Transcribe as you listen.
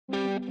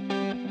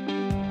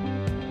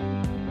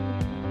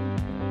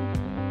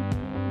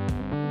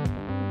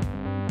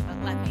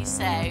Let me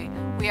say,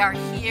 we are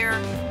here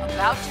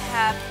about to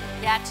have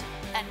yet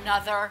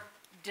another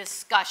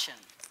discussion.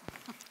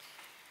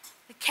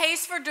 The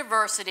case for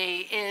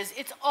diversity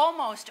it's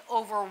almost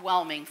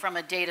overwhelming from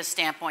a data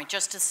standpoint.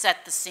 Just to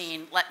set the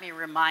scene, let me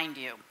remind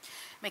you.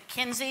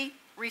 McKinsey,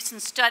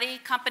 recent study,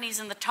 companies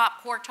in the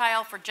top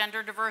quartile for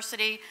gender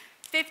diversity,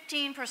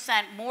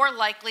 15% more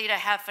likely to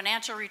have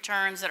financial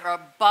returns that are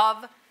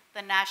above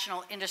the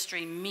national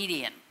industry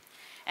median.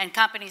 And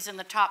companies in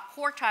the top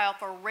quartile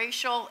for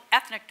racial,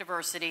 ethnic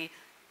diversity,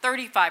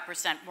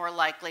 35% more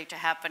likely to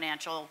have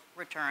financial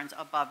returns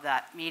above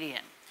that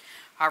median.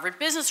 Harvard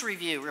Business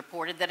Review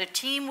reported that a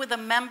team with a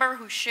member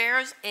who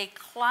shares a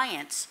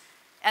client's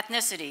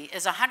ethnicity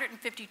is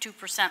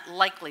 152%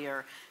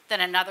 likelier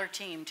than another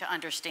team to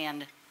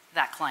understand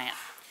that client.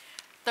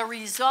 The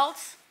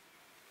results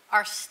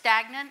are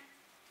stagnant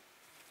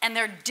and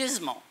they're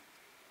dismal.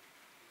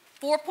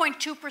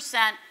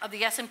 4.2% of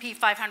the S&P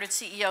 500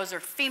 CEOs are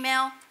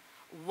female,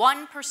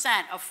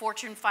 1% of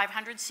Fortune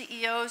 500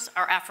 CEOs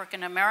are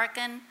African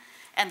American,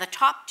 and the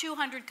top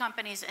 200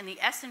 companies in the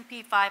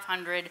S&P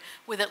 500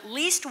 with at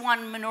least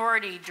one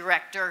minority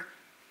director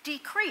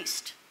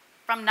decreased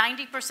from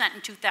 90%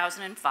 in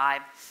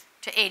 2005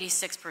 to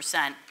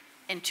 86%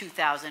 in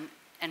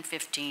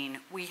 2015.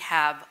 We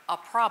have a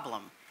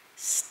problem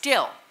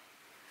still.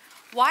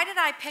 Why did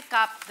I pick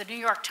up the New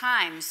York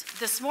Times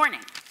this morning?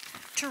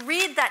 To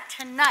read that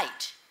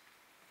tonight,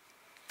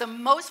 the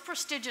most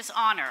prestigious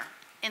honor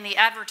in the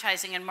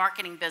advertising and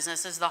marketing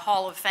business is the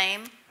Hall of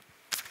Fame.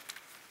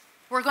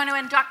 We're going to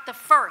induct the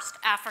first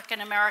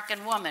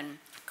African-American woman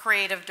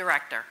creative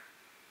director.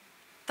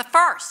 The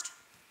first.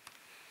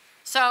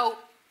 So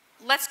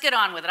let's get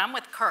on with it. I'm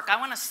with Kirk. I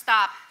want to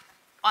stop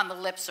on the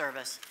lip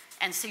service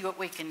and see what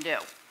we can do.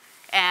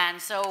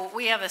 And so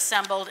we have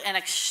assembled an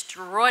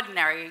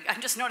extraordinary, I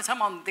just noticed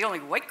I'm the only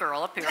white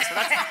girl up here, so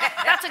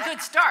that's a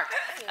good start.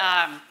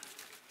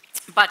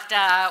 But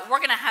we're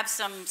going to have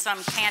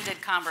some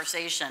candid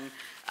conversation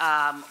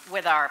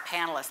with our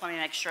panelists. Let me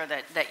make sure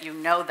that you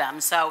know them.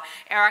 So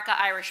Erika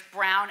Irish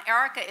Brown.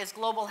 Erika is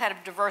Global Head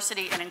of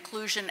Diversity and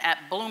Inclusion at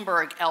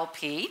Bloomberg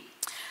LP.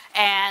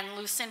 And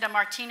Lucinda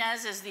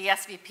Martinez is the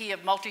SVP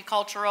of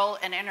Multicultural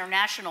and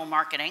International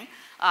Marketing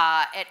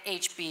at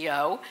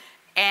HBO.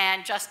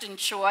 And Justin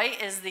Choi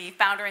is the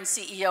founder and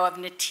CEO of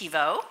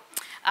Nativo.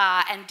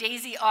 And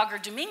Daisy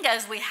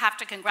Auger-Domínguez, we have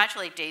to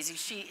congratulate Daisy.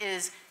 She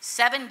is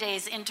 7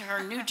 days into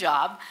her new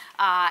job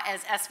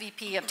as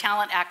SVP of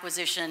Talent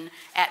Acquisition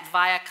at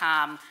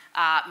Viacom,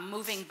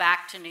 moving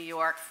back to New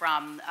York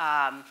from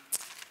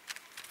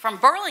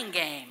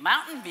Burlingame,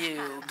 Mountain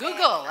View,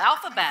 Google,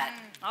 Alphabet,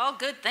 all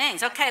good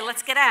things. Okay,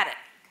 let's get at it.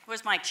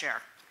 Where's my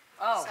chair?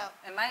 Oh, so,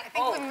 am I?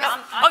 Oh, you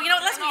know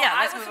what? Let's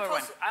move over.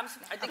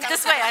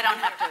 This way I don't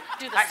have to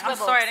do the swivel. I'm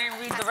sorry, I didn't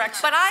read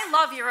directions. But I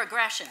love your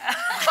aggression.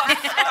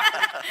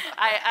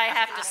 I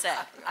have to say.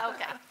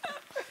 Okay.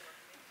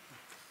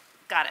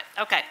 Got it.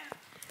 Okay.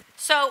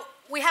 So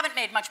we haven't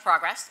made much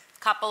progress. A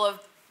couple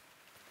of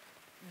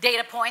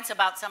data points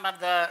about some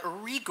of the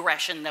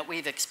regression that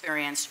we've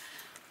experienced.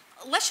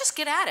 Let's just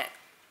get at it.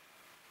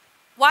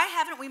 Why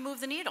haven't we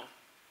moved the needle?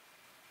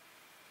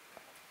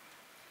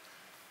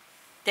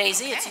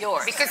 Daisy, it's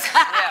yours. Because,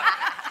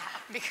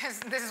 because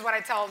this is what I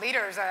tell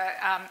leaders.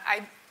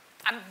 I'm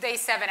day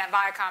 7 at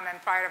Viacom,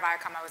 and prior to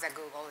Viacom, I was at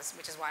Google,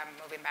 which is why I'm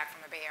moving back from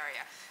the Bay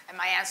Area. And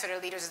my answer to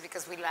leaders is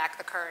because we lack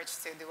the courage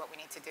to do what we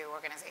need to do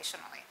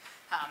organizationally.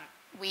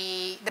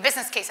 The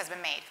business case has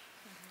been made.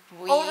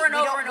 Over and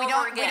over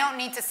again. We don't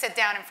need to sit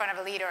down in front of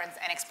a leader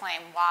and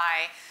explain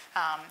why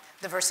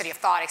diversity of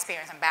thought,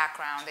 experience, and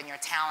background, and your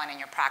talent, and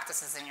your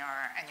practices, and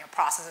your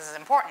processes is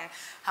important.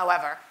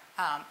 However,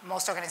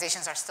 most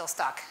organizations are still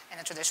stuck in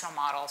the traditional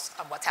models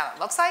of what talent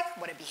looks like,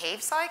 what it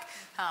behaves like,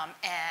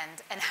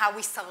 and how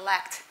we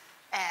select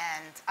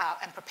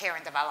and prepare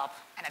and develop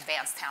and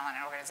advance talent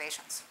in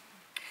organizations.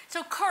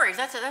 So courage,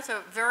 that's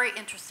a very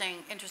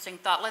interesting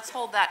thought. Let's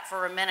hold that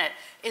for a minute.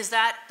 Is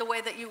that the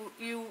way that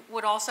you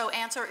would also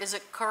answer? Is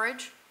it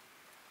courage?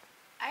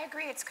 I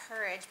agree it's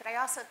courage, but I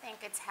also think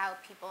it's how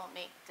people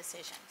make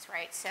decisions,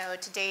 right? So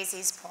to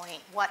Daisy's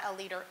point, what a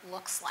leader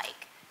looks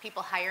like.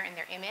 People hire in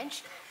their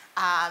image.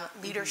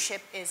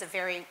 Leadership is a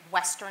very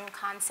Western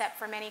concept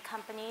for many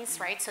companies,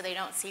 right? So they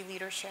don't see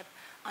leadership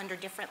under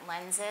different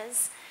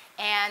lenses.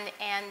 And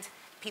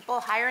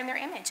people hire in their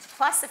image.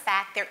 Plus the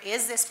fact there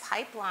is this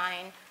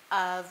pipeline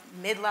of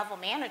mid-level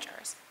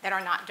managers that are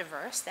not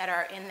diverse, that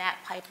are in that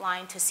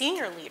pipeline to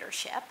senior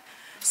leadership.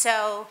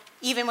 So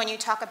even when you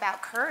talk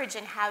about courage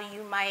and how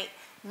you might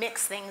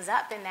mix things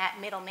up in that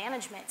middle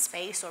management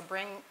space or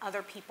bring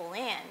other people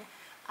in,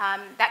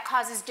 that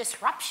causes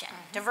disruption.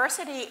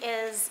 Diversity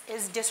is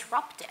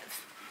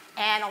disruptive.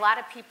 And a lot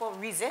of people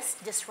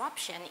resist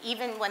disruption,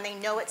 even when they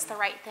know it's the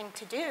right thing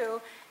to do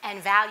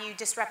and value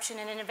disruption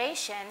and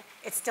innovation,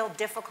 it's still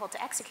difficult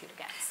to execute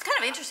against. It's kind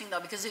of interesting, though,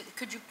 because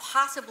could you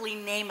possibly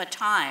name a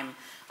time,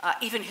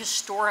 even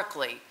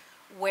historically,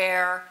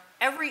 where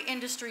every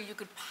industry you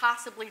could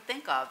possibly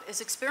think of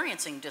is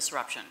experiencing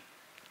disruption.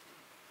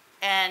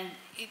 And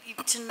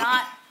to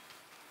not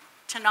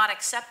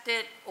accept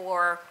it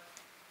or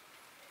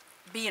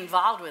be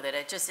involved with it,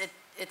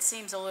 it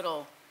seems a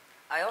little.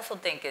 I also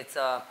think it's,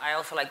 I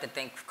also like to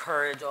think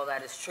courage, all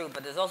that is true,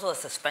 but there's also a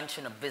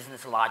suspension of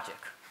business logic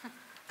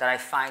that I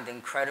find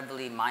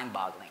incredibly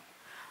mind-boggling.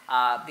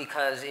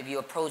 Because if you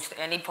approached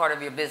any part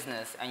of your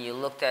business and you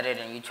looked at it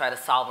and you try to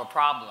solve a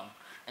problem,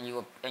 and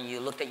you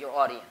looked at your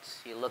audience,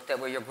 you looked at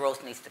where your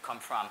growth needs to come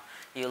from,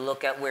 you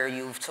look at where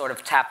you've sort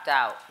of tapped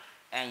out,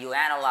 and you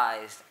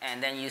analyzed,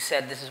 and then you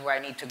said, this is where I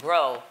need to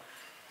grow,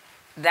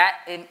 that,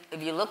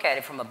 if you look at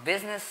it from a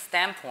business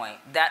standpoint,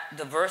 that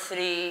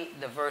diversity,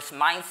 diverse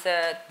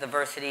mindset,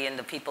 diversity in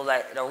the people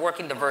that are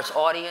working, diverse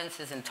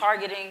audiences and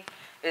targeting,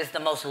 is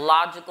the most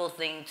logical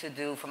thing to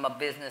do from a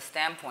business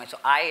standpoint. So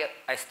I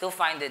still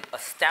find it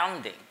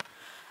astounding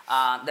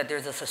that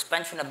there's a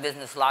suspension of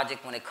business logic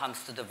when it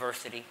comes to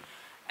diversity.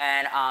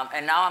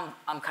 And now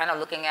I'm kind of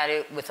looking at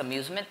it with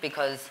amusement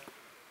because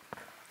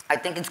I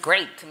think it's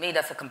great. To me,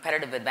 that's a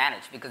competitive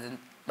advantage because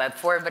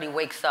before everybody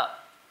wakes up,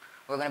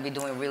 we're going to be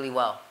doing really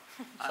well.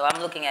 So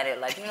I'm looking at it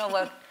like, you know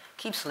what?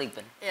 Keep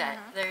sleeping. Yeah,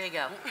 there you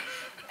go.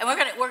 And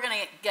we're gonna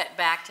get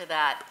back to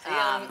that.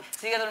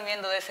 Sigue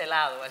durmiendo de ese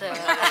lado.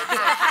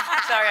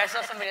 Sorry, I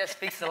saw somebody that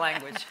speaks the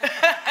language.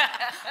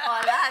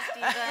 Hola,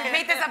 Stephen.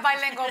 Meet this a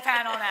bilingual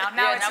panel now.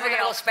 Now it's now we're real.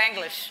 going to go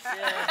Spanglish.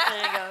 Yeah,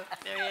 there you go.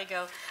 There you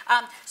go.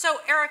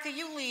 So, Erika,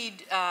 you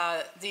lead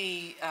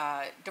the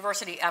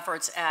diversity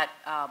efforts at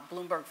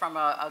Bloomberg from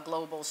a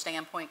global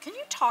standpoint. Can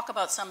you talk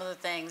about some of the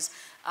things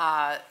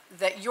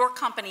that your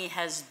company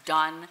has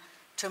done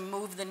to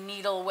move the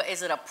needle?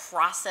 Is it a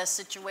process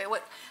situation?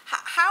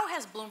 How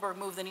has Bloomberg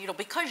moved the needle?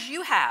 Because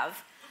you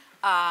have,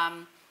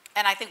 and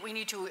I think we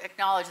need to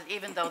acknowledge that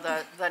even though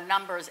the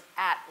numbers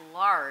at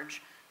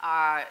large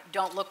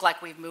don't look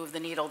like we've moved the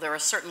needle, there are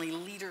certainly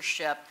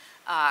leadership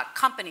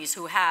companies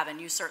who have,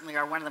 and you certainly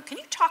are one of them. Can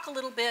you talk a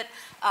little bit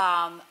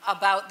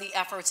about the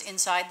efforts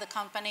inside the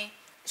company?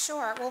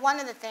 Sure. Well, one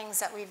of the things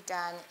that we've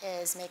done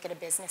is make it a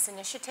business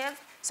initiative.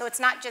 So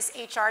it's not just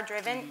HR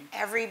driven. Mm-hmm.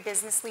 Every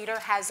business leader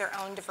has their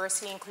own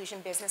diversity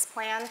inclusion business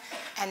plan,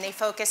 and they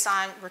focus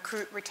on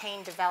recruit,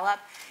 retain, develop.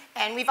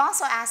 And we've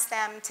also asked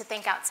them to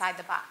think outside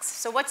the box.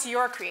 So what's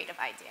your creative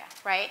idea,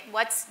 right?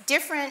 What's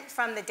different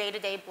from the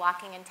day-to-day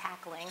blocking and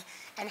tackling,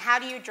 and how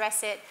do you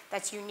address it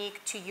that's unique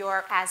to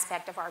your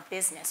aspect of our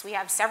business? We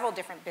have several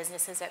different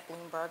businesses at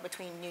Bloomberg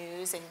between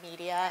news and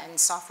media and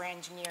software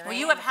engineering. Well,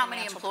 you have how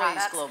many employees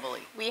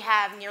globally? We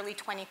have nearly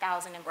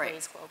 20,000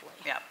 employees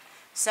globally. Yeah.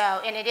 So,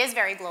 and it is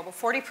very global.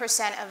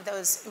 40% of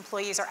those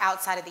employees are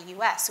outside of the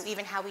US. So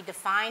even how we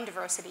define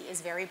diversity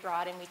is very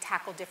broad, and we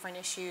tackle different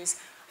issues.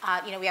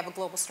 You know, we have a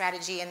global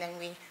strategy, and then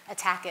we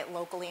attack it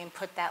locally and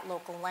put that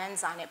local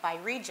lens on it by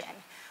region.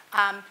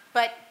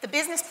 But the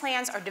business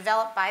plans are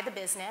developed by the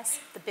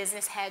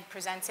business head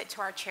presents it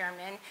to our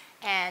chairman,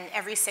 and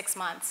every 6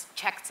 months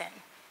checks in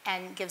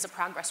and gives a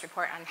progress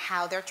report on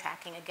how they're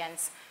tracking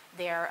against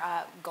their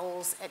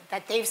goals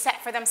that they've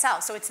set for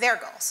themselves. So it's their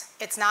goals.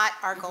 It's not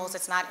our goals.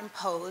 It's not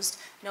imposed.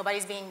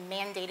 Nobody's being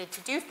mandated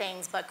to do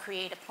things, but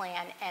create a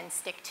plan and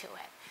stick to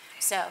it.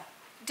 So,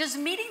 does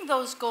meeting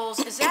those goals,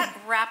 is that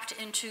wrapped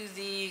into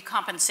the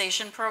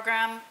compensation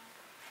program?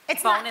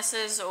 It's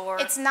bonuses not,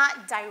 or? It's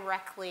not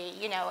directly,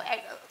 you know,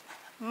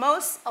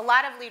 a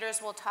lot of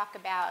leaders will talk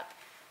about,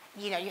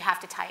 you know, you have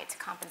to tie it to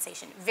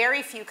compensation.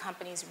 Very few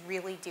companies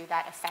really do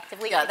that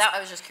effectively. Yeah, I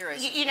was just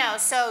curious. You know,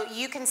 so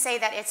you can say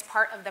that it's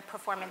part of the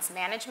performance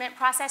management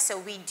process. So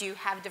we do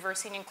have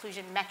diversity and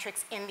inclusion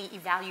metrics in the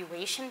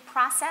evaluation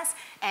process,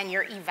 and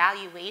your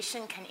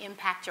evaluation can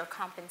impact your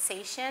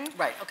compensation.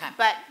 Right, okay.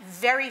 But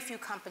very few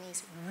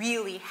companies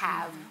really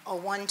have a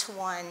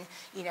one-to-one,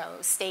 you know,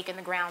 stake in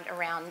the ground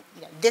around,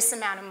 you know, this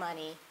amount of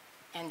money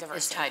and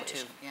diversity. Is tied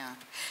to, yeah.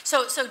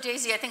 So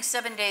Daisy, I think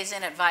 7 days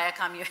in at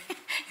Viacom, you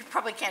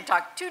probably can't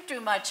talk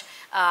too much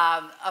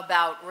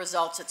about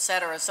results, et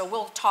cetera. So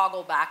we'll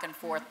toggle back and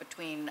forth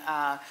between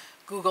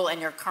Google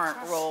and your current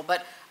role.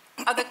 But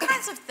are the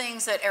kinds of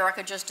things that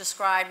Erika just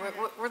described,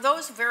 were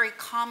those very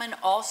common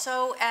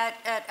also at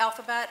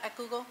Alphabet, at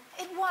Google?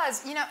 It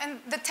was, you know, and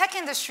the tech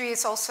industry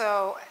is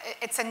also,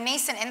 it's a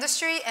nascent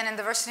industry, and in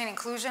diversity and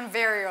inclusion,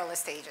 very early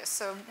stages.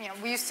 So, you know,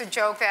 we used to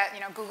joke that, you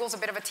know, Google's a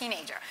bit of a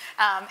teenager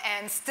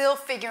and still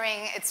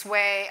figuring its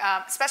way,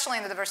 especially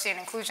in the diversity and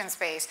inclusion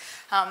space.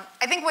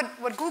 I think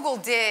what Google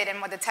did and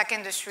what the tech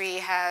industry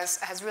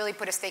has really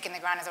put a stake in the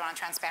ground is around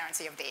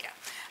transparency of data.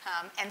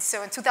 And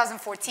so in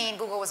 2014,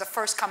 Google was the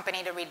first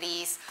company to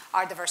release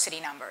our diversity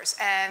numbers.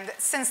 And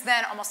since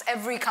then, almost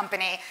every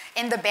company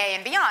in the Bay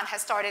and beyond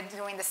has started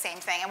doing the same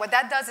thing. And what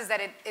that does is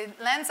that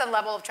it lends a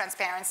level of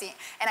transparency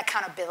and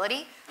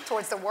accountability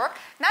towards the work,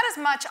 not as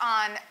much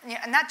on, you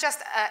know, not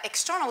just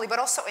externally, but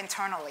also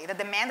internally. The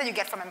demand that you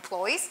get from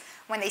employees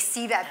when they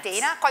see that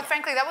data, quite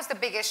frankly, that was the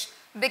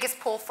biggest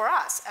pull for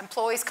us.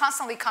 Employees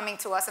constantly coming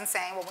to us and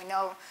saying, well, we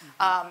know,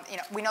 you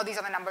know, we know these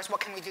are the numbers, what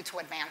can we do to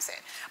advance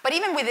it? But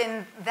even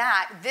within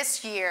that,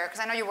 this year, because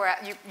I know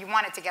you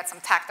wanted to get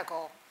some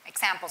tactical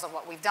examples of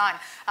what we've done.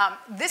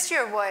 This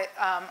year,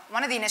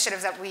 one of the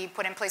initiatives that we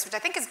put in place, which I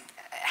think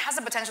has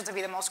the potential to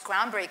be the most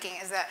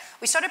groundbreaking, is that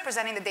we started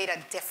presenting the data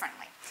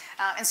differently.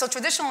 And so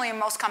traditionally in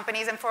most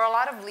companies, and for a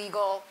lot of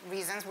legal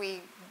reasons,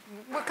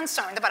 we're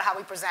concerned about how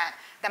we present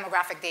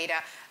demographic data.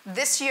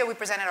 This year we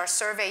presented our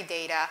survey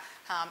data.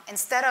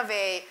 Instead of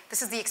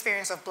this is the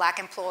experience of Black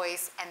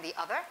employees and the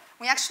other,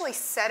 we actually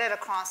set it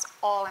across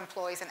all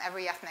employees in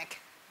every ethnic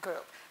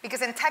group.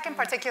 Because in tech in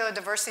particular,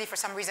 diversity for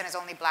some reason is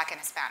only Black and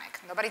Hispanic.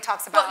 Nobody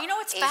talks about Well, you know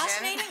what's Asian.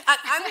 fascinating?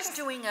 I was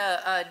doing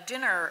a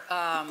dinner,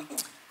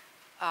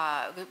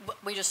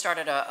 we just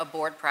started a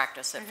board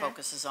practice that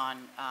focuses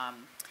on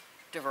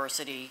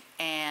diversity,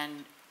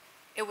 and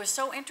it was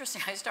so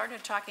interesting. I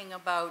started talking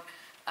about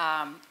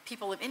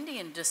people of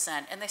Indian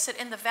descent, and they said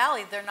in the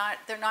Valley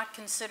they're not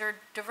considered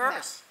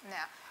diverse. No.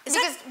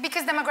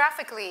 Because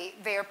demographically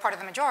they are part of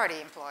the majority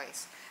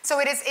employees. So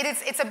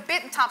it's a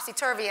bit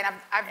topsy-turvy, and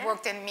I've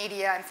worked in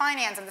media and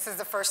finance, and this is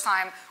the first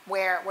time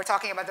where we're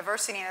talking about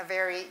diversity in a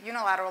very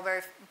unilateral,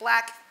 very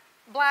Black,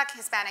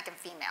 Hispanic, and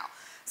female.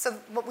 So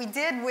what we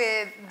did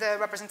with the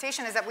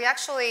representation is that we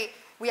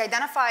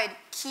identified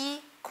key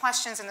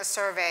questions in the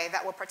survey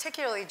that were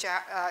particularly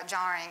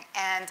jarring,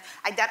 and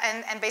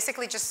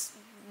basically just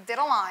did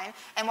a line.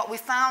 And what we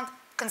found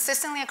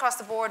consistently across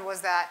the board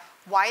was that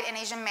white and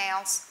Asian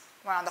males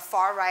were on the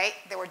far right.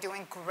 They were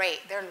doing great.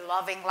 They're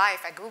loving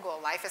life. At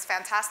Google, life is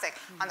fantastic.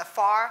 On the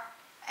far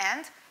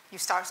end, you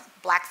start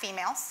Black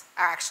females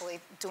are actually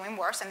doing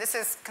worse, and this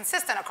is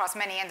consistent across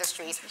many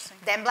industries.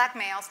 Then Black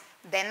males,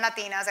 then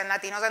Latinas and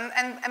Latinos,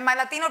 and my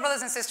Latino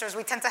brothers and sisters,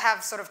 we tend to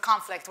have sort of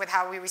conflict with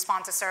how we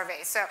respond to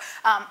surveys. So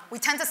we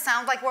tend to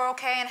sound like we're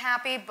okay and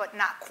happy, but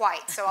not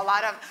quite. So a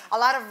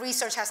lot of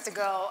research has to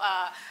go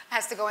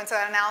into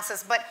that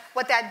analysis. But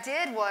what that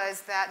did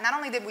was that not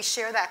only did we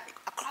share that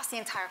across the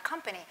entire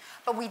company,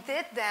 but we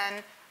did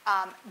then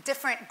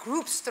different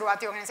groups throughout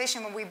the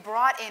organization when we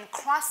brought in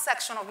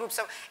cross-sectional groups.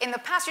 So in the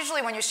past,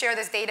 usually when you share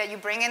this data, you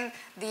bring in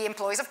the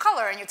employees of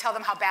color and you tell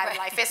them how bad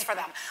life is for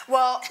them.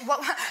 Well,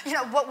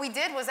 what we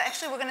did was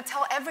actually we're going to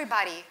tell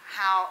everybody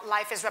how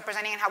life is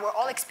representing and how we're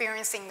all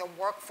experiencing the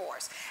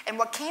workforce. And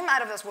what came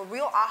out of this were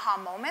real aha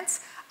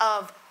moments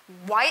of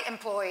white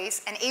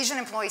employees and Asian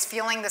employees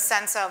feeling the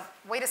sense of,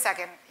 wait a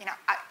second,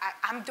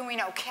 I'm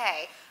doing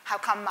okay. How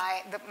come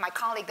my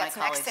colleague that's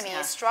next to me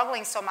is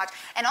struggling so much?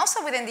 And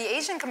also within the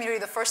Asian community,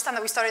 the first time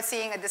that we started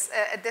seeing a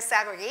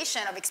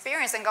disaggregation of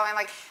experience and going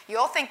like, you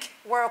all think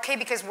we're okay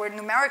because we're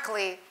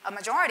numerically a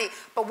majority,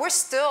 but we're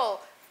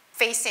still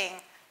facing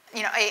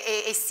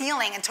a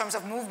ceiling in terms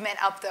of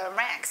movement up the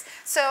ranks.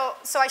 So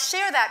I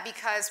share that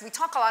because we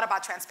talk a lot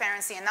about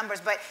transparency and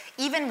numbers, but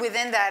even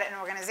within that in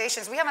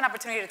organizations, we have an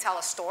opportunity to tell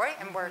a story,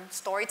 and we're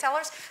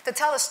storytellers, to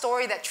tell a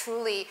story that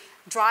truly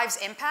drives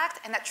impact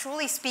and that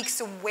truly speaks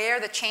to where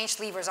the change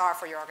levers are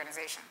for your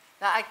organization.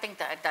 I think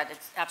that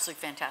it's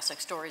absolutely fantastic.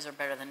 Stories are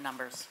better than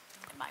numbers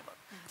in my book.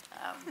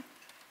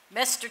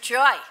 Mr.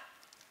 Choi,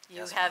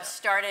 you have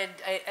started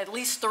at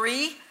least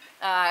 3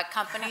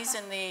 companies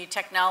in the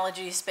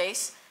technology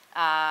space.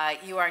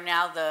 You are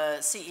now the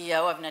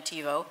CEO of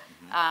Nativo.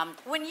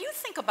 When you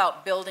think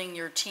about building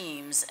your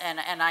teams,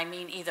 and I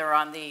mean either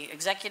on the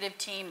executive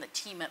team, the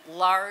team at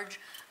large,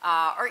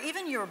 or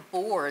even your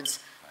boards,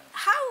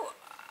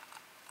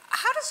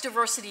 how does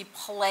diversity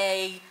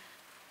play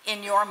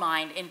in your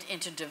mind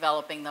into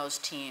developing those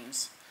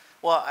teams?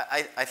 Well,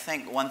 I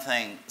think one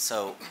thing,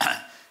 so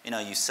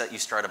you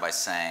started by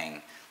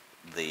saying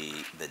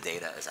the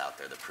data is out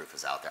there, the proof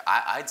is out there.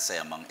 I'd say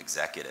among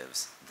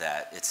executives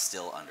that it's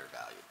still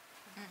undervalued.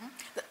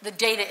 The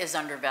data is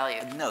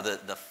undervalued. No,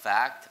 the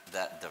fact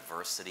that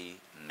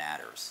diversity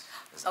matters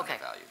is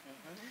undervalued.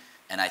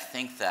 And I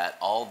think that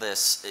all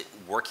this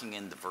working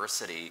in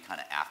diversity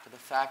kind of after the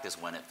fact is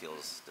when it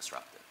feels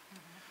disruptive.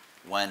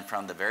 When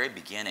from the very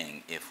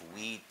beginning, if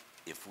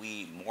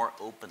we more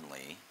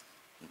openly,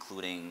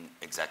 including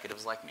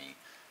executives like me,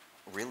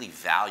 really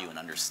value and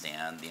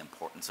understand the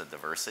importance of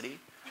diversity,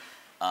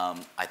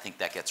 I think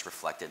that gets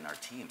reflected in our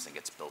teams and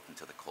gets built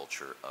into the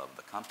culture of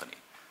the company.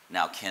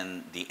 Now,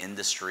 can the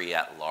industry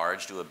at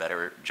large do a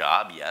better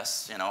job?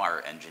 Yes.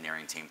 Our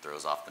engineering team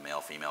throws off the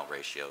male-female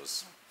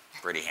ratios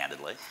pretty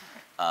handedly.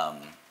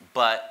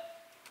 But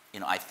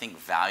I think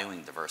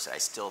valuing diversity, I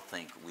still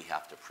think we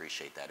have to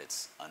appreciate that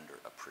it's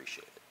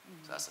underappreciated.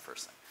 So that's the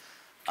first thing.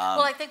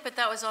 Well, I think, but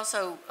that was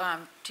also,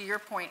 to your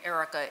point,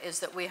 Erika, is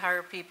that we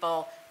hire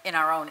people in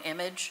our own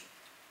image,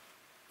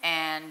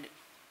 and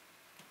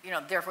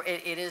therefore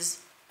it is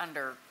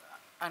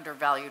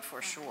undervalued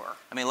for sure.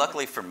 I mean,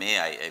 luckily for me,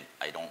 I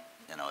don't,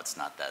 it's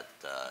not that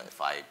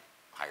if I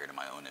hired in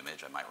my own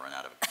image, I might run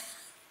out of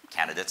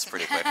candidates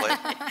pretty quickly.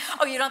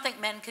 Oh, you don't think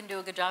men can do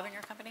a good job in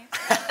your company?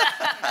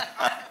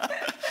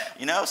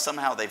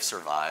 Somehow they've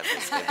survived.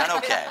 They've done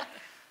okay.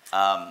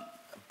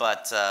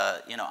 But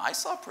I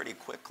saw pretty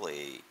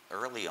quickly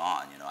early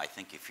on, I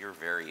think if you're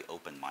very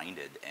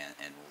open-minded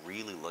and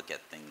really look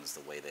at things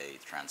the way they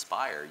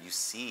transpire, you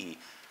see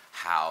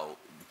how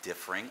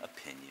differing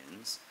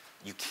opinions,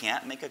 you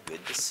can't make a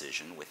good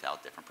decision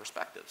without different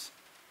perspectives.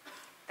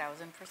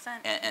 1000%.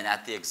 And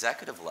at the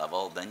executive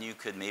level, then you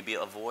could maybe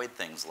avoid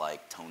things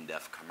like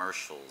tone-deaf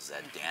commercials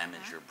that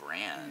damage your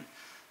brand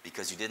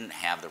because you didn't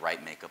have the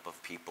right makeup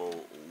of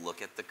people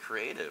look at the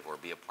creative or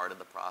be a part of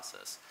the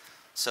process.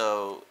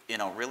 So, you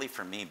know, really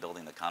for me,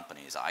 building the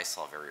companies, I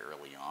saw very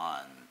early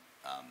on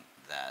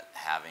that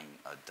having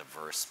a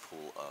diverse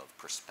pool of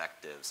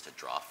perspectives to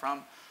draw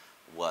from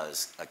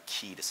was a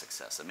key to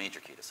success, a major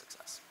key to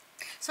success.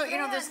 So, you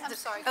know, I'm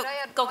sorry, could I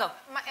add? Go.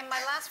 In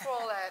my last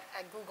role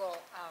at Google,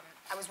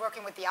 I was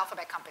working with the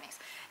alphabet companies.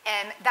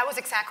 And that was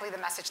exactly the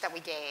message that we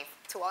gave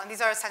to all. And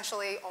these are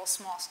essentially all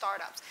small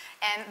startups.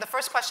 And the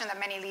first question that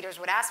many leaders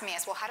would ask me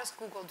is, well, how does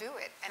Google do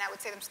it? And I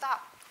would say to them,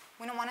 stop.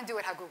 We don't want to do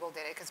it how Google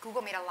did it because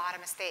Google made a lot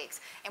of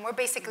mistakes. And we're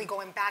basically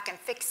going back and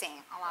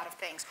fixing a lot of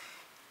things.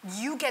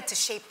 You get to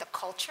shape the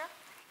culture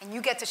and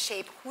you get to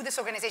shape who this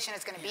organization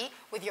is going to be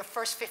with your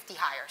first 50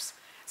 hires.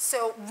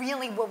 So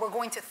really what we're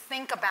going to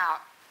think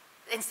about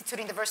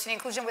instituting diversity and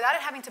inclusion without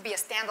it having to be a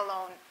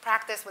standalone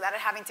practice, without it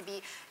having to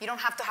be, you don't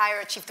have to hire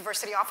a chief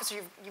diversity officer,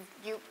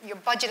 your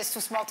budget is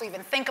too small to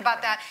even think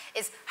about that,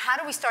 is how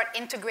do we start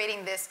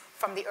integrating this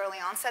from the early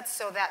onset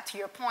so that, to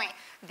your point,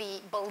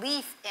 the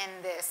belief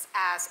in this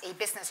as a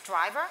business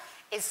driver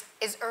is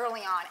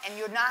early on, and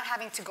you're not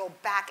having to go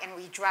back and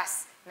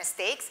redress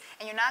mistakes,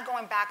 and you're not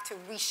going back to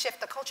reshift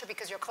the culture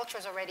because your culture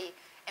is already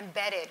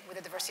embedded with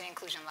a diversity and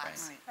inclusion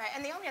lens. Right,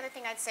 and the only other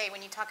thing I'd say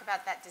when you talk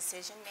about that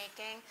decision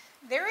making,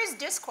 there is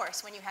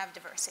discourse when you have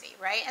diversity,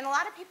 right? And a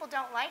lot of people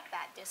don't like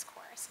that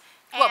discourse.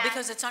 Well,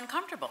 because it's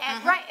uncomfortable.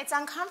 And, right, it's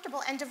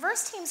uncomfortable, and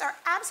diverse teams are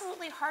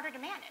absolutely harder to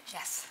manage.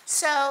 Yes.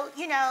 So,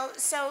 you know,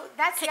 so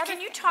that's the other Can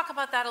you thing. talk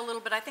about that a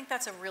little bit? I think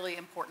that's a really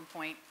important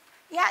point.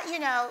 Yeah, you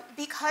know,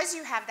 because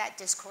you have that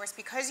discourse,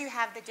 because you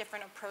have the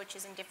different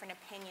approaches and different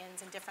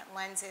opinions and different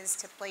lenses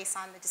to place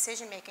on the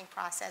decision-making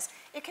process,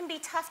 it can be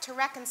tough to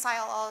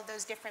reconcile all of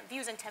those different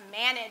views and to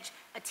manage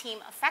a team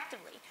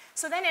effectively.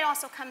 So then it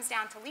also comes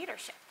down to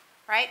leadership,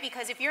 right?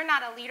 Because if you're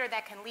not a leader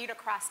that can lead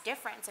across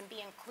difference and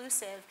be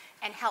inclusive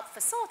and help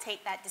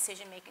facilitate that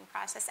decision-making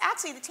process,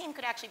 actually the team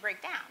could actually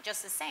break down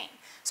just the same.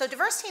 So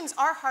diverse teams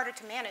are harder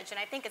to manage, and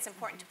I think it's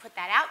important to put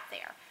that out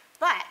there.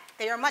 But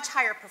they are much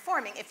higher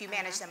performing if you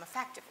manage them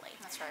effectively.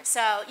 That's right.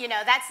 So, you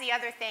know, that's the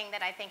other thing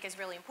that I think is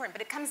really important.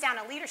 But it comes down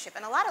to leadership.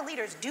 And a lot of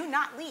leaders do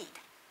not lead,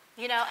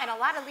 you know, and a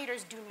lot of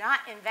leaders do not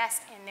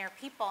invest in their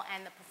people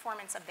and the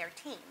performance of their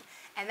team.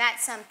 And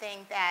that's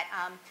something that,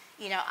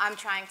 you know, I'm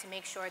trying to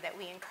make sure that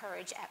we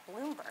encourage at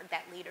Bloomberg,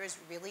 that leaders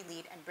really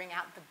lead and bring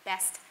out the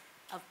best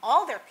of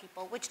all their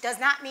people, which does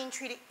not mean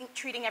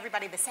treating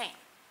everybody the same.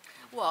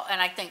 Well,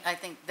 and I think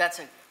that's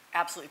an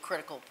absolutely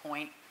critical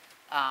point.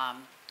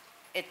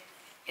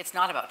 It's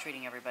not about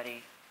treating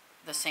everybody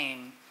the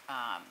same,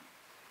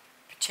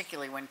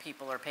 particularly when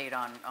people are paid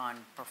on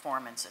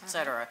performance, et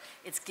cetera.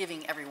 It's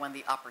giving everyone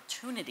the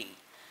opportunity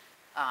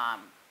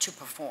to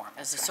perform,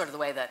 is sort of the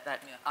way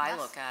that I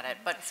look at it.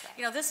 But,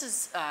 you know, this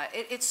is,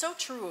 it's so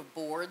true of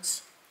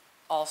boards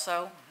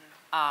also.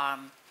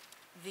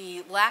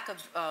 The lack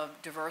of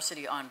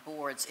diversity on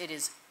boards, it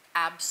is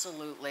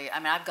absolutely, I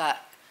mean,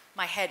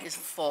 my head is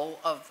full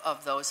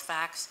of those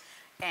facts.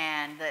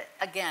 And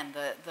again,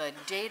 the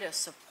data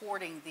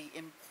supporting the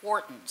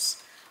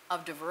importance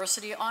of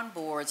diversity on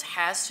boards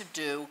has to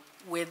do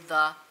with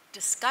the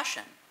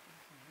discussion.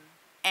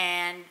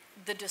 And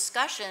the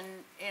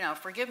discussion, you know,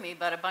 forgive me,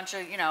 but a bunch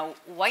of, you know,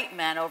 white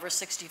men over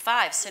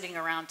 65 sitting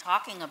around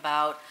talking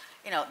about,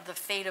 you know, the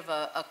fate of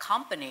a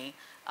company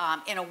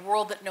in a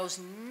world that knows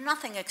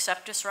nothing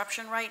except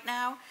disruption right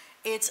now.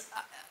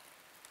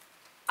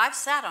 I've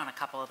sat on a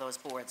couple of those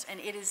boards, and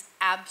it is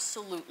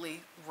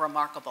absolutely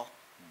remarkable.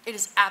 It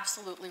is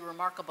absolutely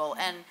remarkable.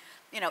 And,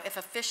 you know, if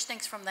a fish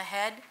thinks from the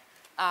head,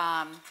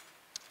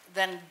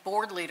 then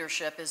board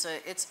leadership is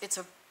it's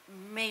a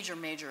major,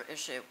 major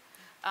issue.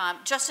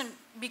 Justin,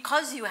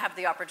 because you have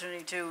the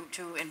opportunity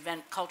to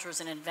invent cultures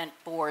and invent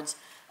boards,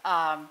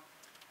 and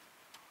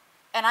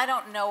I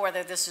don't know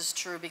whether this is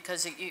true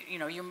because, you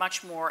know, you're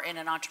much more in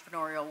an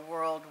entrepreneurial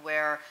world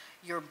where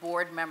your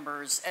board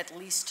members, at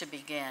least to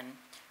begin,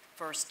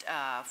 first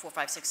 4,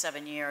 5, 6,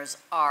 7 years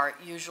are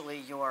usually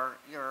your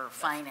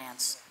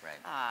finance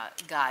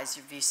guys,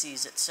 your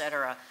VCs, et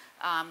cetera.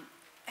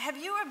 Have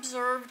you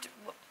observed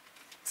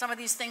some of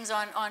these things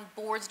on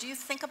boards? Do you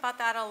think about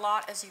that a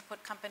lot as you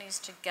put companies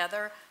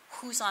together?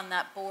 Who's on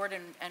that board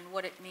and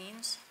what it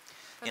means?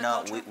 You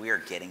know, we are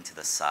getting to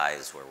the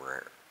size where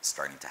we're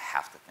starting to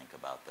have to think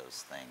about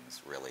those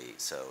things, really.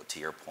 So to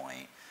your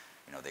point,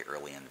 you know, the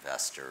early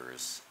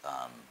investors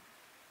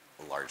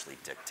largely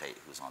dictate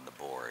who's on the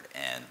board,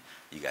 and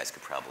you guys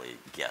could probably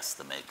guess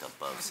the makeup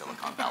of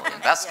Silicon Valley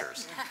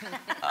investors,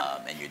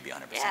 and you'd be 100%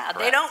 correct. Yeah,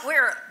 they don't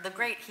wear the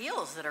great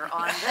heels that are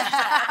on this.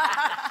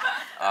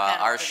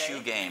 Our shoe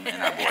game in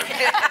our board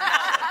meeting.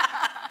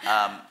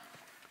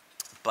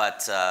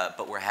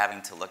 But we're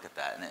having to look at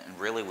that, and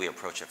really we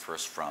approach it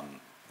first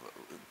from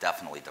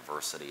definitely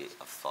diversity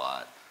of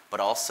thought, but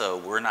also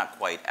we're not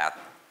quite at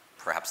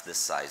perhaps this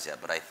size yet,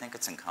 but I think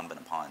it's incumbent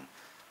upon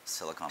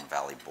Silicon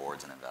Valley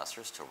boards and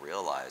investors to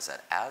realize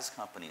that as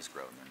companies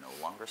grow and they're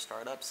no longer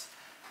startups,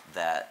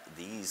 that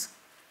these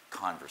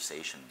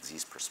conversations,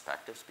 these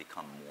perspectives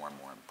become more and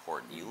more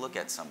important. You look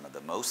at some of the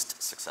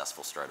most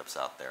successful startups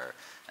out there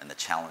and the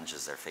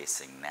challenges they're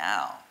facing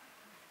now,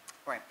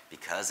 Right.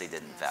 because they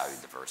didn't value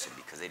diversity,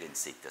 because they didn't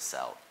seek this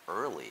out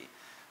early.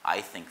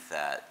 I think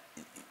that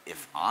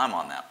if I'm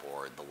on that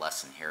board, the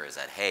lesson here is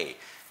that, hey,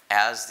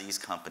 as these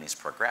companies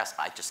progress,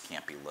 I just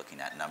can't be looking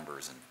at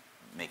numbers and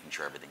making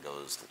sure everything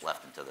goes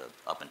up and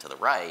to the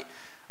right.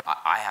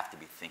 I have to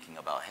be thinking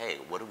about, hey,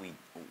 what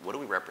do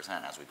we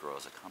represent as we grow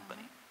as a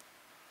company?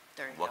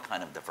 There you What go.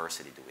 kind of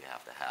diversity do we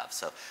have to have?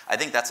 So I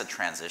think that's a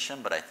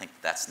transition, but I think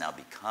that's now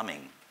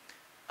becoming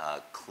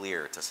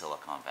clear to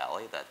Silicon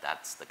Valley that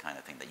that's the kind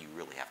of thing that you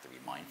really have to be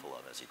mindful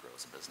of as you grow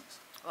as a business.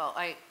 Well,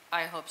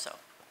 I hope so.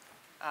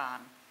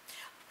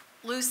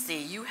 Lucy,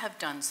 you have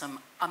done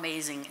some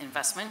amazing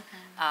investment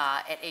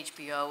at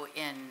HBO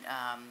in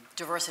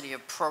diversity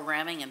of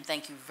programming, and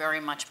thank you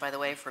very much, by the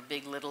way, for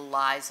Big Little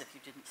Lies. If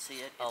you didn't see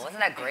it, Oh, wasn't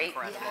that great?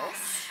 incredible.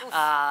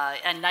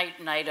 Yes. And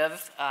Night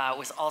of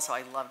was also,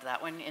 I loved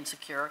that one.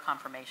 Insecure,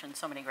 Confirmation,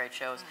 so many great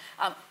shows.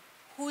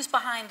 Who's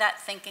behind that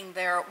thinking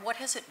there? What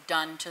has it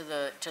done to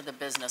the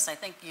business? I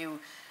think you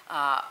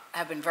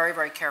have been very,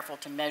 very careful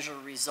to measure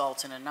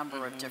results in a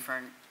number of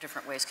different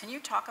ways. Can you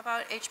talk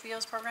about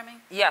HBO's programming?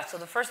 Yeah, so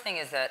the first thing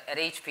is that at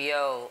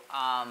HBO,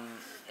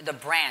 the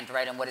brand,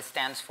 right, and what it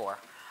stands for,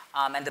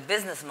 and the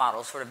business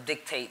model sort of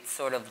dictates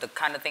sort of the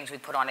kind of things we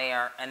put on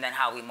air and then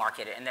how we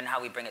market it and then how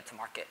we bring it to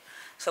market.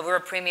 So we're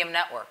a premium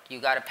network.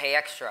 You got to pay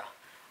extra.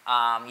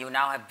 You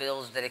now have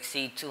bills that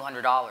exceed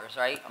 $200,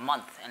 right, a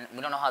month, and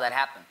we don't know how that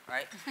happened,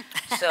 right?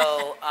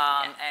 So,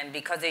 and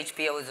because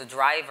HBO is a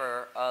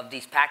driver of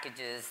these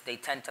packages, they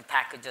tend to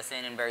package us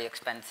in very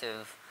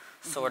expensive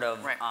sort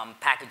of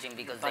packaging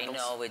because Bundles. they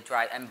know it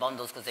drives, and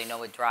bundles because they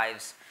know it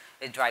drives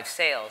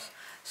sales.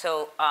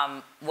 So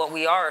what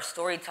we are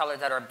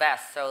storytellers at our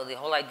best. So the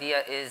whole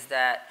idea is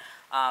that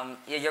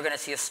you're going to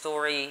see a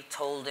story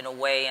told in a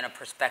way and a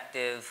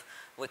perspective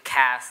with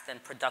cast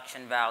and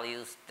production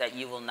values that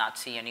you will not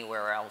see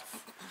anywhere else.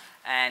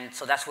 And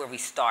so that's where we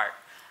start.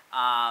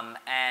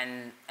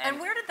 And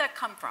where did that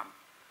come from?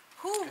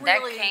 Who that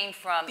really came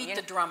from, beat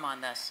the drum on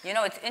this? You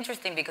know, it's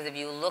interesting because if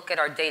you look at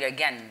our data,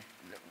 again,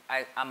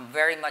 I'm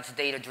very much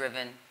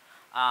data-driven.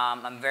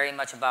 I'm very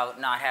much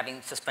about not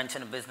having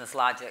suspension of business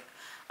logic.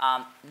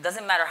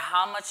 Doesn't matter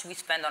how much we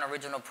spend on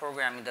original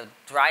programming, the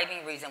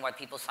driving reason why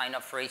people sign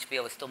up for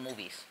HBO is still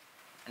movies.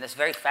 And it's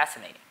very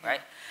fascinating,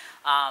 right?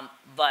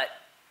 But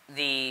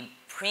the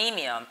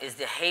premium is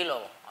the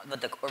halo, but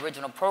the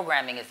original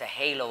programming is the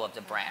halo of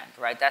the brand,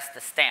 right? That's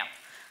the stamp.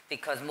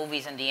 Because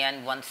movies, in the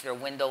end, once their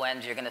window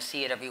ends, you're going to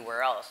see it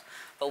everywhere else.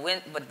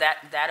 But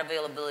that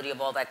availability of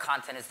all that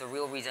content is the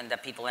real reason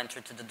that people enter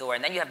to the door.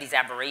 And then you have these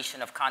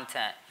aberration of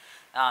content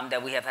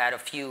that we have had a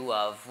few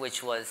of,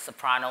 which was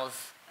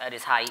Sopranos at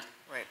its height.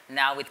 Right.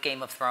 Now with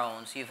Game of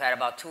Thrones, you've had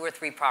about 2 or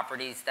 3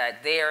 properties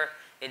that it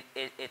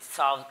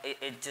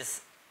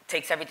just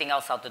takes everything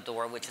else out the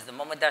door, which is the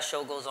moment that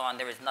show goes on,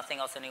 there is nothing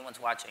else anyone's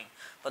watching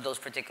but those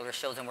particular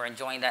shows, and we're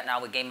enjoying that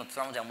now with Game of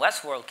Thrones. And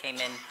Westworld came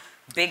in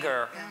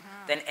bigger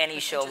than any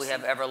show we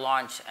have ever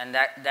launched, and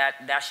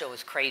that show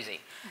is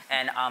crazy.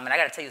 And I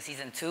got to tell you,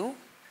 season 2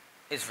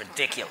 is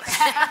ridiculous.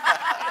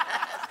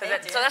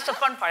 So that's the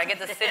fun part. I get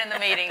to sit in the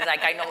meetings,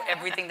 like I know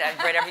everything. I've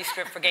read every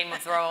script for Game of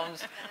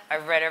Thrones.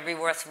 I've read every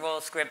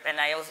Westworld script, and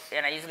I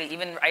usually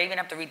even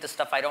have to read the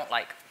stuff I don't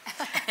like.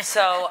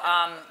 So.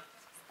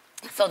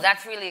 So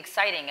that's really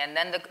exciting, and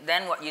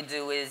then what you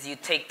do is you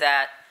take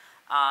that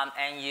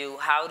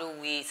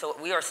so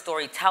we are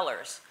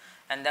storytellers,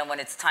 and then when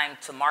it's time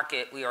to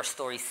market, we are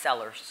story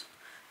sellers,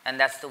 and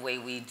that's the way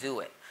we do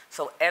it.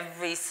 So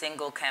every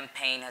single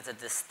campaign has a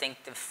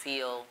distinctive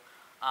feel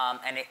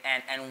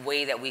and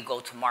way that we go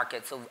to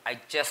market. So I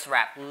just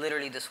wrapped,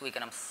 literally this week,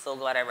 and I'm so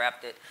glad I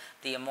wrapped it,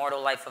 The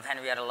Immortal Life of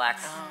Henrietta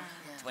Lacks.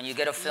 When you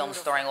get a film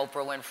starring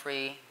Oprah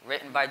Winfrey,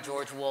 written by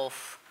George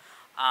Wolfe,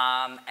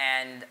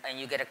 and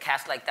you get a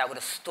cast like that with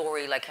a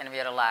story like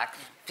Henrietta Lacks,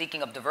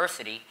 speaking of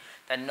diversity,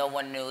 that no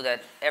one knew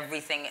that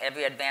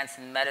every advance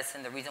in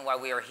medicine, the reason why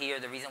we are here,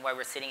 the reason why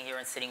we're sitting here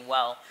and sitting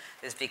well,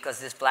 is because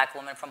this black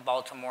woman from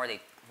Baltimore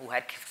who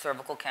had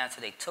cervical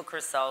cancer, they took her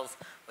cells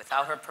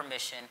without her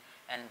permission,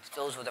 and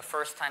those were the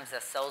first times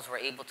that cells were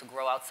able to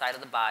grow outside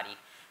of the body,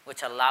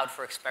 which allowed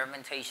for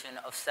experimentation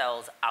of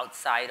cells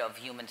outside of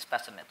human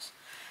specimens.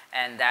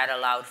 And that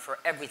allowed for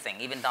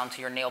everything, even down to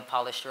your nail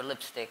polish, your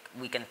lipstick.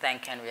 We can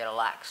thank Henrietta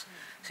Lacks.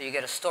 So you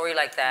get a story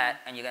like that,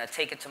 and you're going to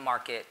take it to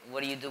market.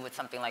 What do you do with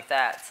something like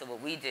that? So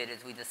what we did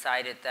is we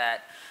decided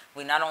that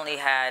we not only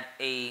had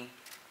an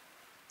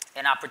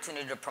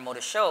opportunity to promote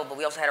a show, but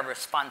we also had a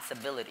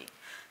responsibility.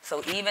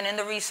 So even in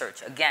the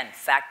research, again,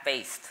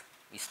 fact-based,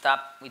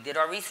 we did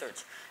our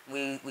research.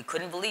 We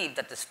couldn't believe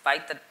that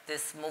despite that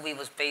this movie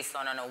was based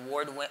on an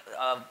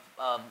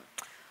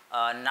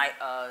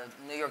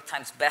New York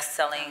Times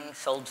best-selling,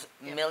 sold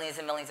millions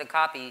and millions of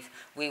copies,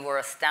 we were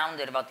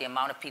astounded about the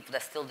amount of people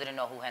that still didn't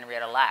know who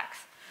Henrietta Lacks.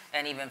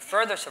 And even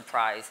further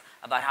surprised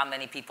about how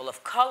many people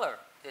of color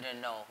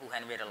didn't know who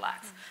Henrietta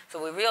Lacks.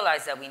 So we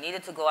realized that we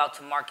needed to go out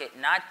to market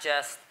not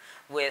just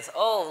with,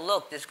 oh,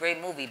 look, this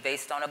great movie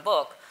based on a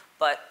book,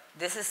 but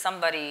this is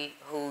somebody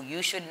who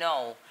you should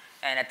know,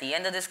 and at the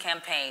end of this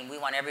campaign, we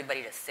want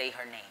everybody to say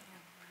her name.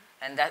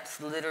 And that's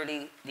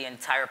literally the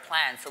entire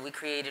plan. So we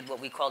created what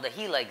we called a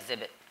Gila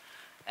exhibit.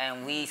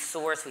 And we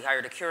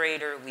hired a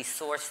curator, we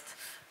sourced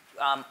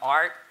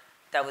art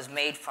that was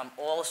made from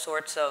all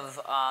sorts of,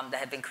 that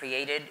had been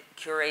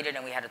curated,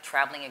 and we had a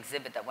traveling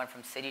exhibit that went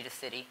from city to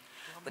city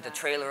with the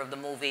trailer of the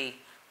movie,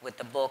 with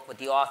the book, with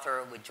the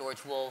author, with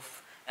George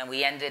Wolfe, and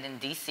we ended in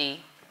DC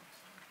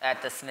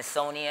at the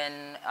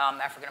Smithsonian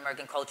African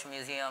American Culture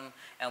Museum,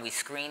 and we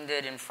screened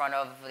it in front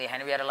of the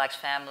Henrietta Lacks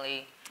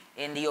family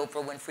in the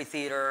Oprah Winfrey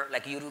Theater.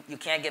 Like, you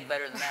can't get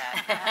better than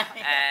that.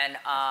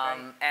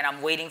 And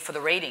I'm waiting for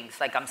the ratings.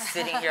 Like, I'm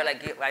sitting here,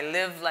 like, I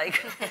live like,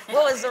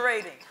 what was the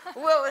rating?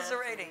 What was the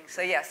rating?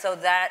 So yeah, so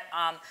that,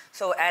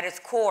 so at its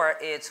core,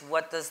 it's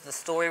what does the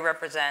story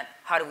represent?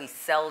 How do we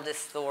sell this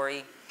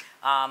story?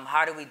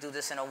 How do we do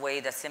this in a way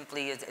that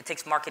simply is, it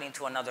takes marketing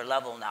to another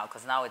level now,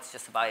 because now it's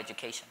just about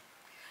education.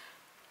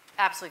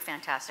 Absolutely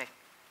fantastic.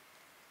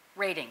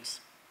 Ratings.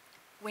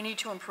 We need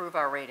to improve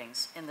our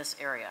ratings in this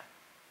area.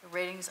 The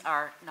ratings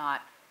are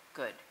not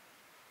good.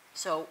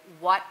 So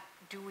what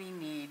do we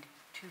need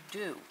to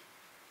do?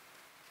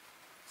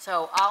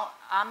 So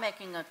I'm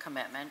making a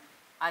commitment.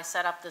 I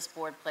set up this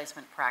board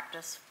placement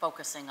practice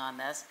focusing on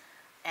this,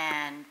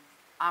 and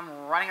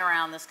I'm running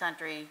around this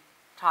country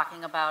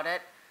talking about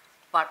it,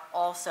 but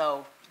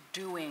also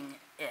doing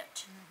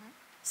it.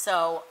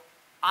 So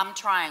I'm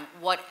trying,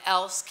 what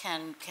else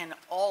can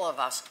all of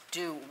us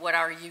do? What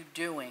are you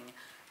doing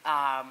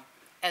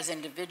as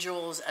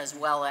individuals as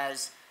well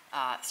as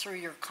through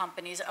your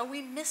companies? Are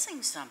we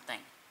missing something?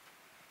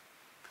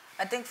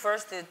 I think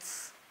first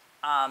it's,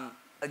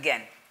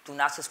 again, do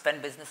not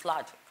suspend business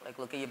logic. Like,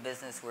 look at your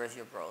business, where's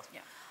your growth? Yeah.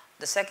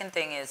 The second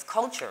thing is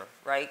culture,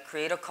 right?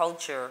 Create a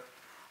culture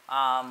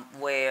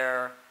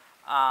where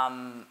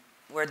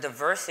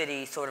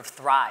diversity sort of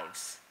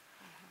thrives,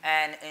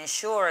 and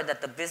ensure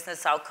that the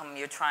business outcome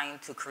you're trying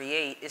to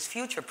create is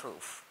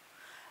future-proof.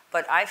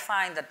 But I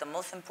find that the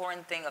most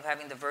important thing of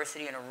having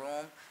diversity in a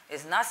room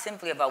is not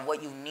simply about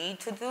what you need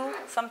to do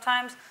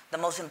sometimes. The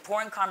most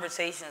important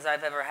conversations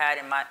I've ever had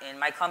in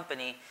my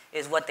company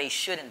is what they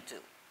shouldn't do.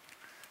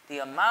 The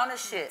amount of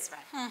shit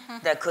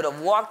that could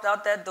have walked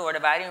out that door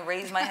if I didn't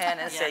raise my hand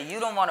and say, you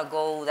don't want to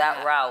go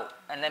that route,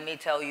 and let me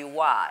tell you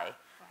why,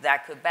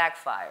 that could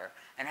backfire.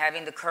 And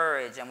having the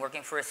courage and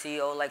working for a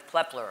CEO like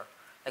Plepler,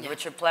 like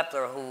Richard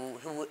Plepler,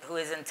 who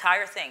his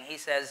entire thing, he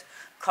says,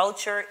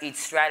 culture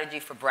eats strategy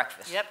for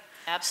breakfast. Yep,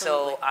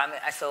 absolutely.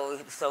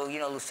 So you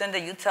know, Lucinda,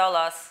 you tell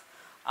us,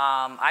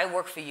 I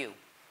work for you.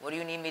 What do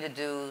you need me to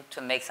do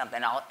to make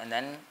something out? And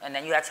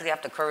then you actually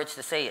have the courage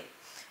to say it.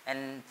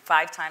 And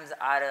 8 times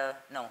out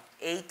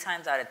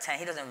of 10,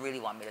 he doesn't really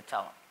want me to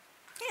tell him.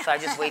 Yeah. So I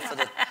just wait for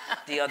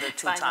the other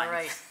 2 times.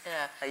 Right.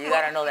 Yeah. You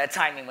got to know that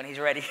timing when he's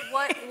ready.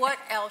 What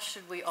else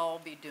should we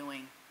all be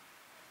doing?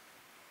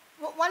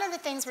 Well, one of the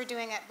things we're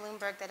doing at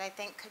Bloomberg that I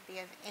think could be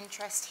of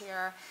interest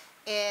here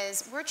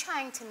is we're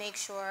trying to make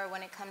sure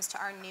when it comes to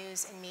our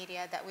news and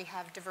media that we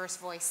have diverse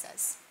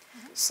voices.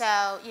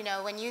 So, you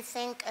know, when you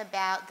think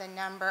about the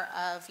number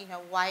of, you know,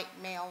 white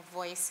male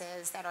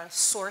voices that are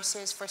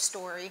sources for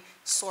story,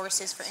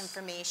 sources for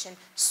information,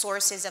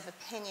 sources of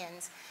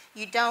opinions,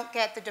 you don't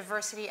get the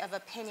diversity of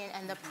opinion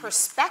and the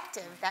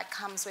perspective that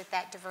comes with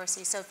that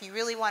diversity. So if you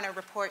really want to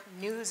report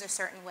news a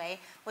certain way,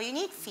 well, you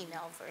need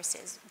female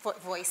voices.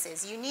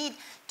 You need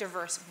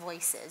diverse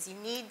voices. You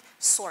need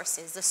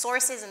sources. The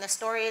sources and the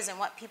stories and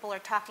what people are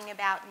talking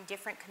about in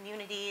different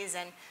communities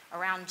and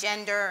around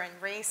gender and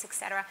race, et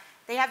cetera,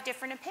 they have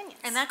different opinions.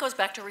 And that goes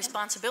back to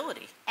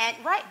responsibility. And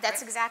right,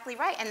 that's exactly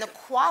right. And the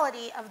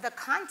quality of the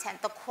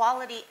content, the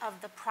quality of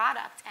the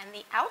product and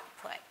the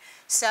output.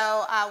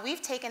 So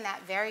we've taken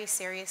that very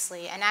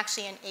seriously. And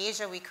actually in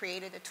Asia, we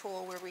created a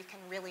tool where we can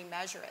really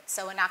measure it.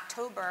 So in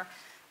October,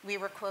 we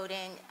were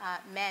quoting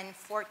men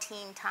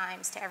 14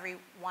 times to every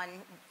 1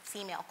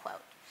 female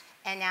quote.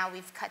 And now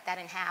we've cut that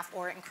in half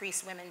or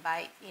increased women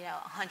by, you know,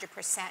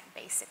 100%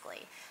 basically.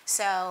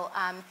 So,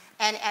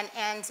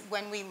 and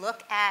when we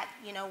look at,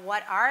 you know,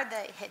 what are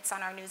the hits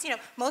on our news, you know,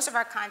 most of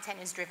our content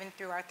is driven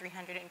through our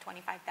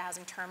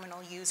 325,000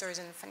 terminal users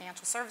in the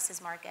financial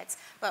services markets.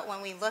 But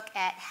when we look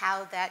at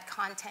how that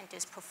content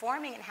is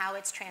performing and how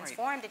it's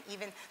transformed and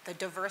even the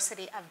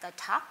diversity of the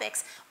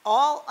topics,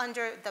 all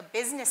under the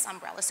business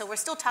umbrella. So we're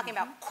still talking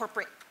about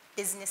corporate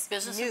business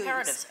news.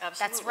 Imperatives, absolutely.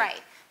 That's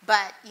right.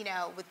 But, you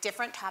know, with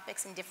different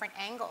topics and different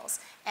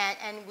angles.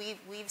 And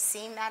we've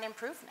seen that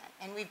improvement.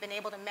 And we've been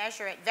able to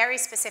measure it. Very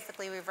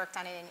specifically, we've worked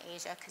on it in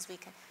Asia because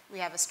we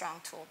have a strong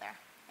tool there.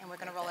 And we're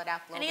going to roll it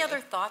out globally. Any other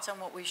thoughts on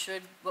what we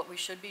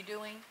should be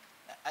doing?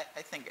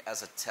 I think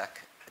as the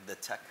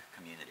tech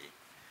community,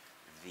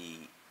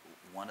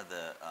 one of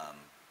the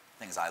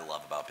things I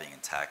love about being in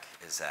tech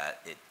is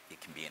that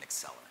it can be an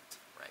accelerant,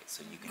 right?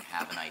 So you can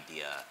have an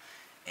idea,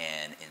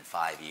 and in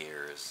 5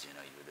 years, you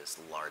know, you're this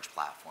large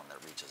platform that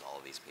reaches all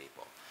of these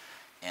people.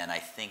 And I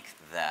think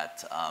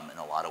that in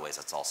a lot of ways,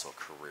 that's also a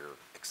career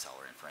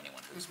accelerant for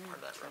anyone who's part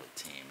of that early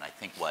team. And I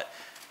think what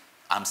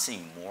I'm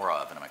seeing more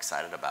of, and I'm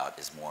excited about,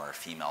 is more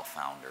female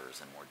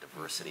founders and more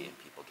diversity in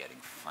people getting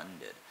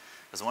funded.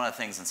 Because one of the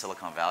things in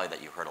Silicon Valley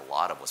that you heard a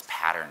lot of was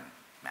pattern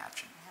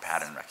matching,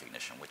 pattern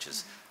recognition, which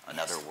is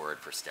another word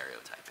for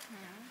stereotyping.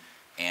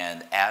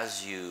 And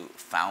as you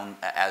fund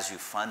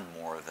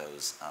more of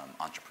those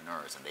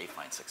entrepreneurs and they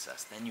find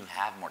success, then you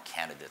have more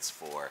candidates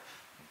for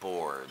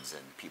boards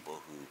and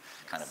people who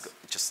kind of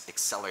just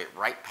accelerate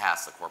right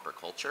past the corporate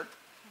culture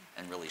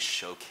and really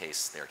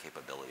showcase their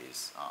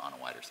capabilities on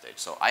a wider stage.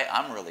 So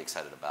I'm really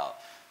excited about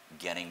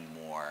getting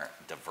more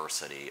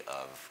diversity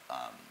of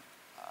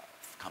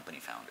company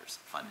founders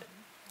funded.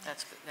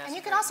 That's and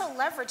you can also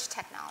leverage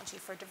technology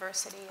for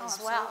diversity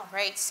as well,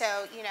 right?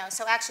 So,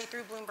 so actually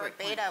through Bloomberg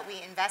Beta,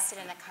 we invested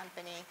in a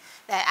company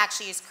that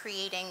actually is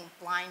creating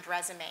blind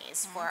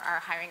resumes for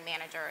our hiring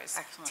managers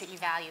to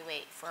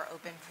evaluate for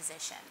open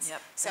positions.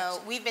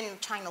 So we've been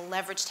trying to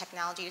leverage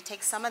technology to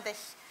take some of the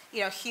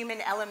human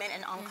element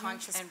and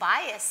unconscious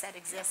bias that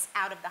exists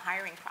out of the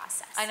hiring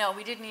process. I know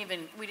we didn't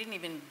even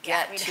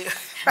get to.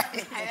 But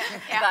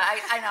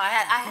I know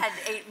I had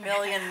 8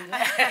 million.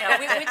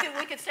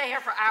 We could stay here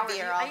for hours.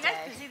 Are you guys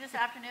busy this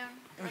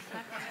afternoon?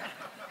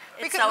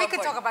 We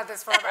could talk about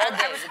this forever.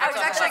 I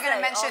was actually going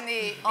to mention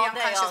the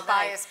unconscious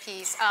bias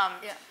piece.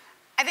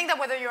 I think that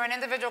whether you're an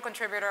individual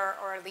contributor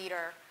or a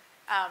leader,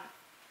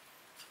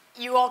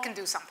 you all can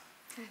do something.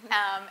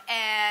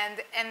 And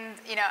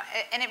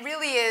it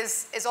really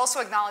is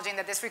also acknowledging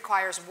that this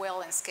requires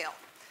will and skill.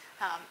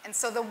 And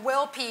so the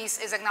will piece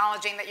is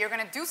acknowledging that you're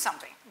going to do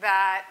something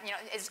that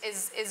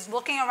is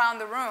looking around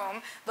the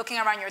room, looking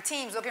around your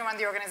teams, looking around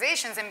the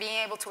organizations, and being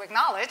able to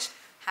acknowledge,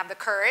 have the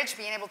courage,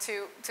 being able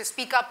to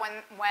speak up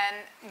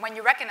when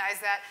you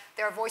recognize that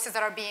there are voices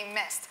that are being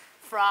missed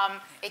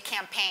from a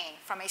campaign,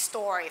 from a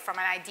story, from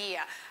an idea.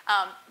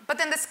 But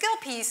then the skill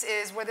piece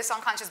is where this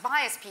unconscious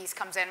bias piece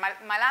comes in.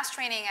 My last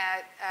training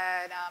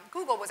at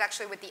Google was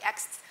actually with the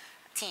X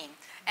team.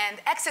 And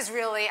X is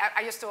really,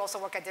 I used to also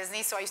work at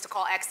Disney, so I used to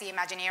call X the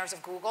Imagineers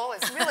of Google.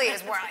 It really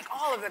is where like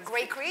all of the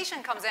great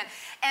creation comes in.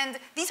 And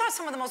these are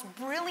some of the most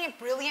brilliant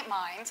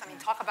minds. I mean,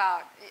 talk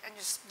about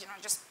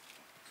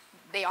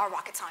they are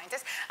rocket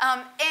scientists.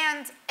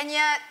 And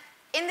yet,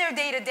 in their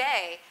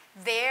day-to-day,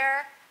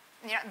 the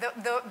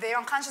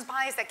unconscious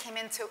bias that came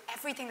into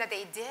everything that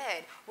they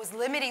did was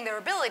limiting their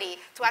ability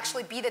to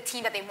actually be the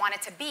team that they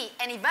wanted to be,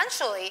 and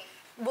eventually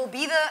will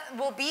be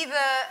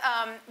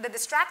the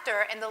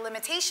distractor and the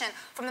limitation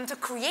from them to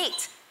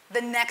create the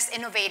next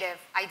innovative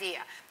idea.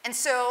 And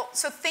so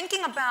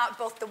thinking about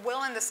both the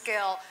will and the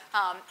skill,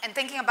 and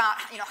thinking about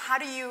how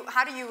do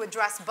you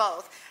address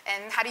both,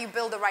 and how do you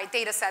build the right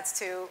data sets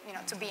to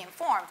be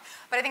informed.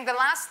 But I think the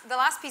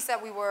last piece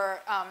that we were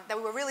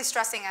really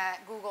stressing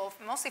at Google,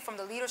 mostly from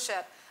the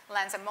leadership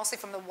lens and mostly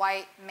from the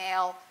white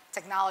male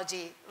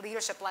technology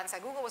leadership lens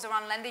at Google, was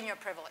around lending your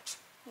privilege.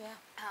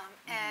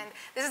 And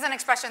this is an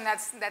expression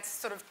that's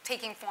sort of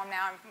taking form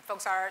now, and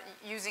folks are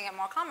using it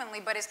more commonly,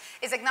 but is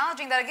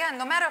acknowledging that, again,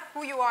 no matter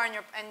who you are in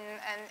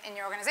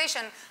your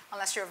organization,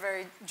 unless you're a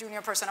very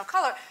junior person of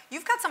color,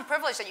 you've got some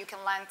privilege that you can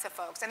lend to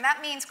folks. And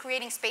that means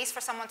creating space for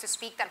someone to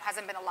speak that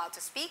hasn't been allowed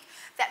to speak.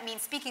 That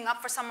means speaking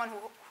up for someone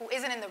who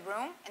isn't in the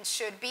room and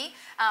should be.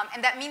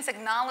 And that means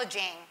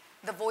acknowledging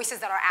the voices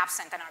that are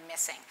absent and are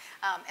missing.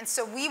 And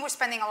so we were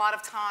spending a lot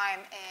of time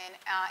in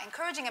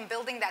encouraging and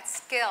building that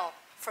skill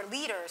for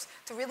leaders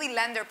to really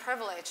lend their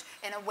privilege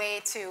in a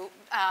way to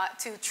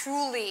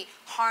truly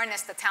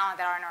harness the talent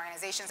that are in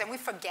organizations. And we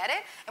forget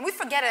it.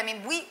 I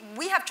mean,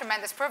 we have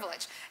tremendous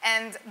privilege.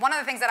 And one of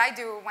the things that I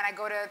do when I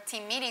go to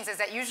team meetings is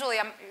that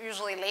I'm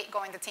usually late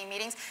going to team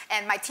meetings,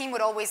 and my team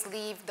would always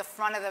leave the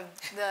front of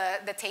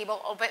the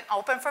table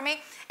open for me,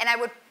 and I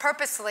would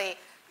purposely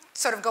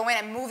sort of go in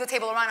and move the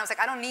table around. I was like,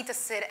 I don't need to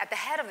sit at the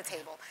head of the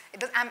table.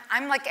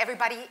 I'm like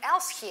everybody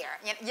else here.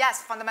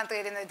 Yes, fundamentally,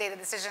 at the end of the day, the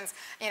decisions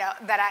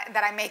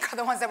that I make are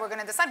the ones that we're going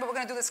to decide, but we're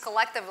going to do this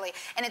collectively.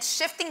 And it's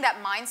shifting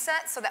that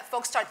mindset so that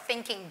folks start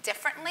thinking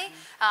differently,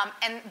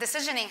 and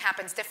decisioning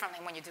happens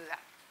differently when you do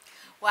that.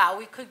 Wow,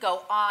 we could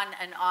go on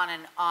and on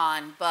and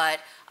on,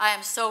 but I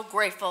am so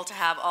grateful to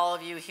have all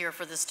of you here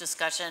for this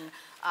discussion.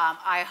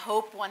 I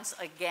hope once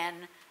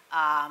again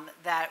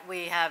that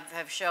we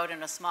have showed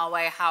in a small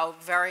way how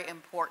very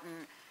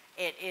important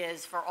it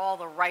is for all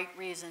the right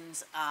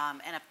reasons.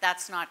 And if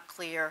that's not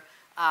clear,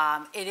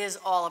 it is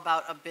all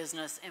about a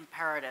business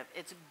imperative.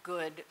 It's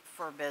good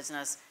for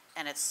business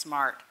and it's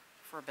smart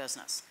for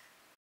business.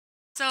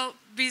 So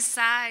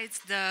besides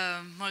the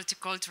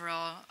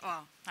multicultural,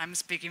 well, I'm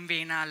speaking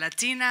being a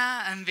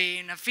Latina and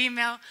being a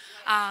female,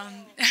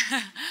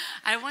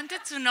 I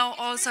wanted to know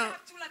also... We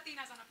have 2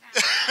 Latinas on the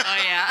panel. Oh,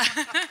 yeah.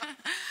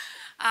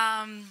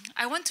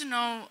 I want to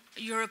know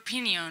your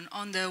opinion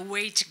on the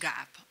wage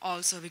gap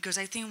also, because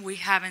I think we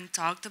haven't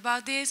talked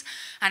about this,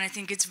 and I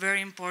think it's very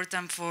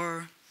important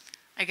for,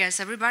 I guess,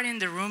 everybody in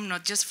the room,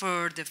 not just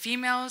for the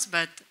females,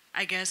 but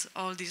I guess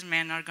all these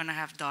men are going to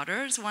have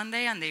daughters one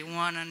day, and they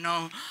want to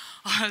know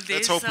all this.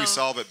 Let's hope we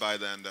solve it by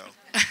then, though.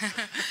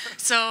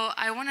 So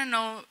I want to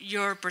know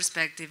your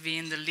perspective,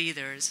 being the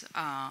leaders,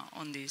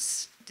 on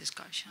this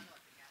discussion.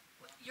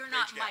 You're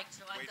not mic'd,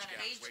 so I'm gonna.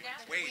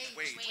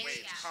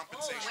 Wage,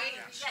 compensation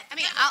gap. I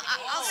mean,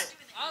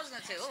 I was going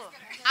to say, oh.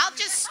 I'll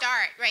just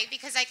start, right?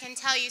 Because I can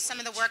tell you some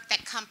of the work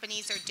that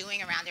companies are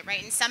doing around it,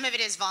 right? And some of it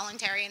is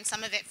voluntary, and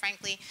some of it,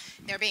 frankly,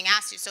 they're being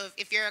asked to. So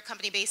if you're a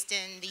company based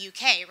in the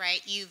UK,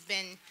 right, you've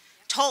been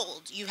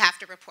told you have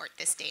to report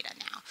this data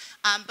now.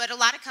 But a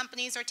lot of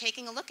companies are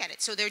taking a look at it.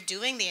 So they're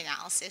doing the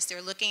analysis,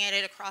 they're looking at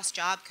it across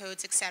job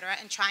codes, et cetera,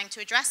 and trying to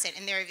address it.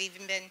 And there have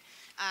even been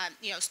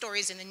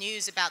stories in the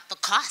news about the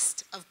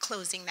cost of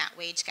closing that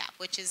wage gap,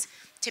 which is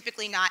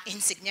typically not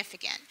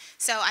insignificant.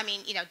 So, I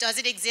mean, does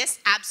it exist?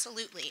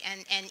 Absolutely.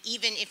 And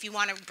even if you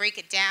want to break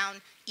it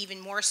down even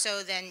more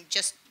so than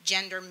just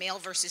gender, male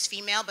versus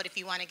female, but if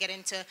you want to get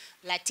into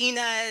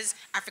Latinas,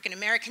 African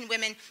American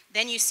women,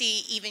 then you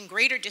see even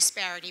greater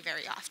disparity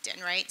very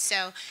often, right?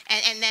 So,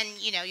 and then,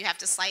 you have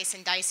to slice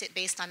and dice it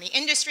based on the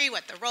industry,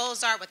 what the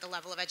roles are, what the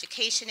level of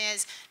education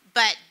is.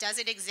 But does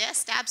it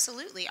exist?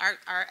 Absolutely.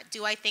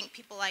 Do I think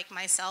people like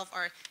myself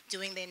are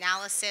doing the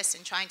analysis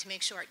and trying to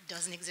make sure it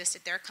doesn't exist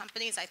at their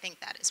companies? I think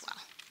that as well.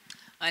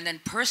 And then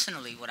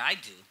personally, what I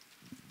do,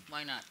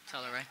 why not?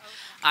 Tell her, right?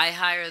 I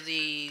hire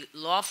the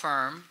law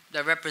firm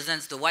that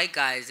represents the white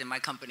guys in my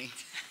company.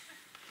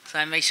 So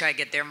I make sure I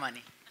get their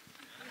money.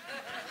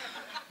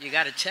 You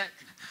got to check.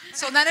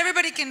 So not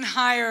everybody can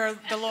hire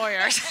the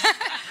lawyers. So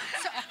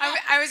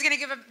I was going to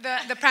give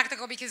the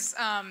practical because,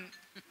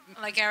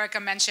 like Erika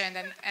mentioned,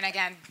 and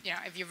again,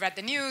 if you've read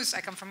the news,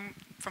 I come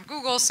from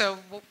Google, so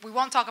we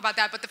won't talk about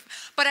that.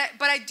 But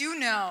I do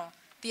know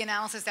the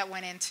analysis that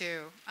went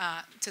into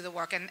to the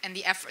work and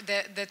the effort,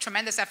 the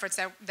tremendous efforts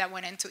that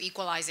went into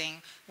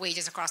equalizing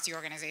wages across the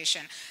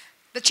organization.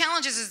 The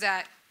challenge is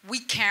that we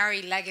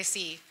carry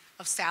legacy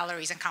of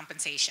salaries and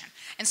compensation.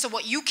 And so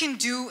what you can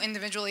do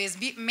individually is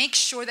make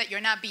sure that you're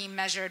not being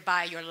measured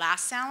by your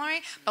last salary,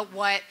 but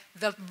what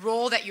the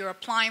role that you're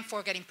applying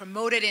for, getting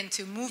promoted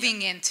into,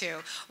 moving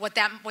into, what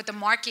the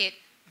market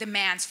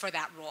demands for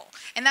that role.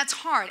 And that's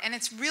hard, and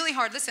it's really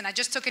hard. Listen, I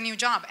just took a new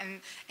job,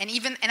 and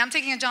I'm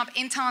taking a job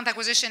in talent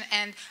acquisition,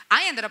 and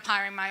I ended up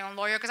hiring my own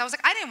lawyer because I was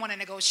like, I didn't want to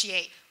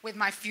negotiate with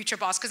my future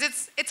boss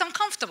because it's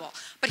uncomfortable.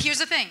 But here's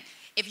the thing,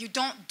 if you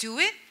don't do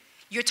it,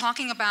 you're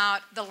talking about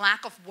the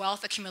lack of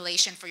wealth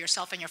accumulation for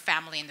yourself and your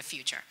family in the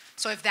future.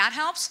 So if that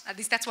helps, at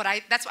least that's what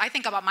I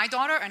think about my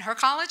daughter and her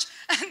college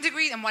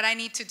degree and what I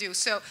need to do.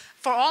 So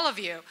for all of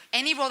you,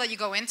 any role that you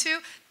go into,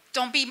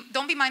 don't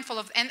be mindful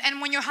of,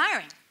 and when you're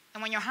hiring,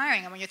 and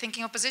when you're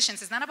thinking of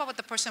positions, it's not about what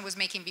the person was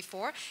making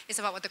before, it's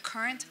about what the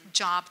current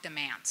job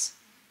demands.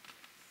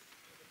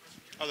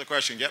 Other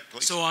question, yep,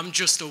 please. So I'm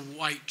just a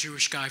white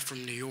Jewish guy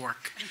from New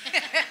York.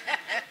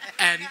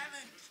 And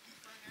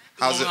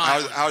how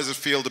does it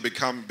feel to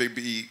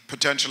be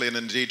potentially an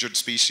endangered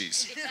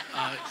species?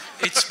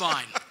 It's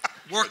fine.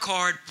 Work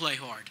hard, play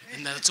hard,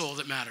 and that's all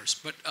that matters.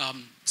 But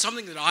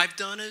something that I've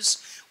done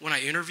is, when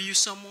I interview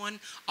someone,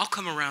 I'll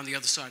come around the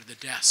other side of the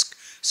desk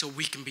so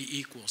we can be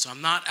equals.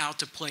 I'm not out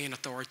to play an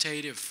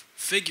authoritative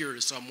figure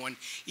to someone,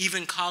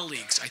 even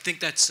colleagues. I think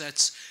that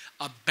sets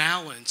a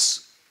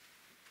balance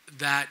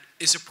that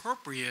is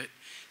appropriate,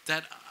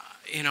 that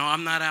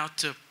I'm not out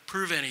to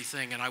prove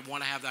anything, and I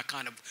want to have that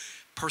kind of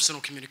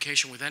personal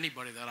communication with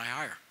anybody that I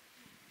hire.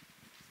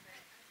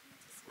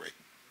 Great.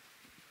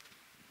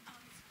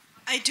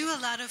 I do a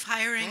lot of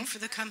hiring for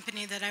the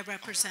company that I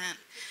represent.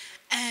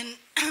 And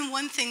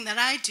one thing that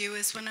I do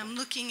is when I'm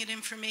looking at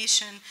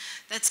information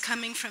that's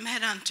coming from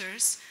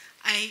headhunters,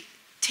 I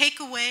take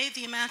away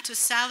the amount of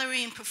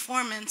salary and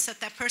performance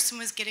that person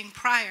was getting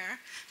prior,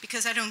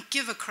 because I don't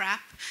give a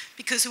crap,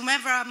 because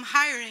whomever I'm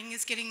hiring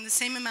is getting the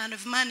same amount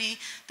of money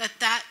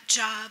that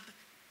job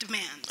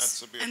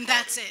demands. And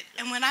that's it.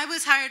 And when I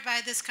was hired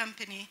by this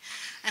company,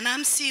 and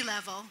I'm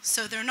C-level,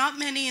 so there are not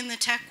many in the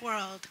tech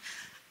world,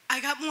 I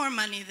got more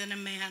money than a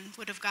man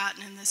would have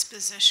gotten in this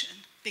position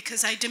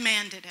because I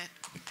demanded it.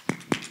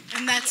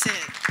 And that's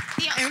it.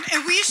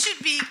 And we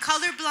should be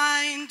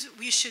colorblind,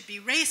 we should be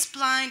race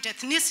blind,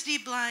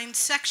 ethnicity blind,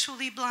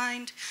 sexually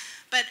blind,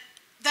 but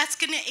that's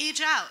going to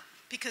age out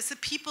because the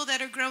people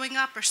that are growing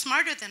up are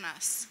smarter than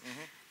us.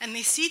 And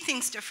they see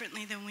things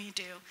differently than we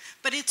do.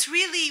 But it's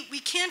really, we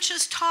can't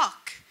just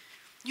talk.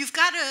 You've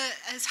got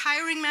to, as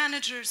hiring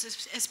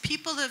managers, as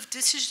people of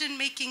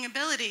decision-making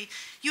ability,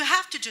 you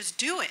have to just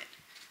do it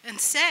and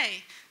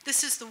say,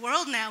 this is the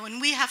world now, and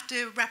we have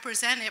to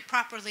represent it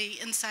properly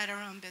inside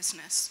our own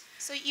business.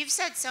 So you've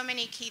said so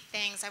many key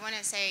things. I want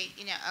to say,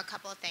 a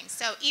couple of things.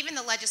 So even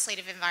the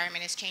legislative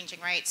environment is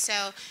changing, right?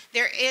 So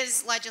there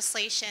is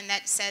legislation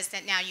that says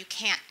that now you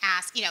can't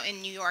ask,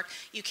 in New York,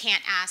 you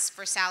can't ask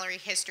for salary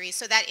history.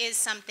 So that is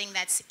something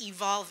that's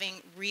evolving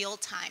real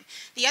time.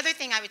 The other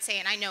thing I would say,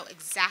 and I know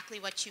exactly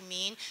what you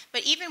mean,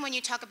 but even when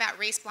you talk about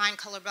race blind,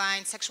 color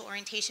blind, sexual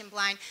orientation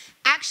blind,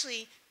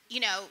 actually,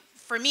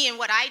 for me and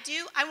what I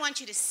do, I want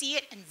you to see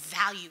it and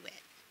value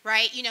it,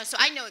 right? So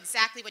I know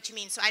exactly what you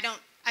mean. So I don't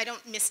I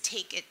don't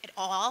mistake it at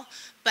all.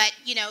 But,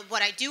 you know,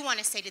 what I do want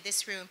to say to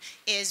this room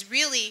is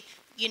really,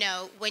 you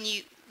know, when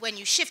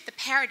you shift the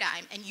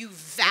paradigm and you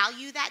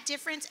value that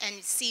difference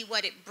and see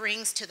what it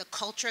brings to the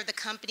culture of the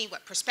company,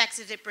 what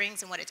perspectives it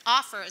brings and what it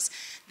offers,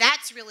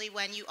 that's really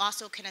when you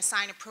also can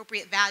assign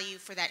appropriate value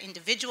for that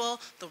individual,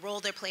 the role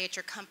they play at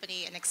your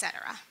company, and et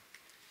cetera.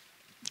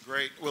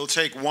 Great. We'll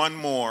take one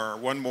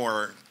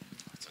more.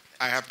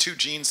 I have two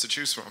Jeans to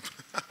choose from.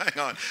 Hang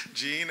on.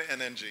 Jean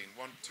and then Jean.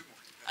 Two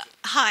more.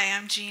 Hi,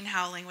 I'm Jean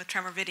Howling with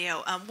Tremor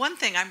Video. One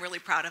thing I'm really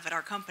proud of at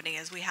our company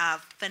is we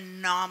have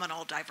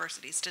phenomenal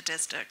diversity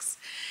statistics.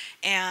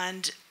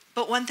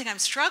 But one thing I'm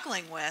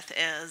struggling with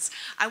is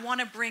I want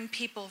to bring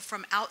people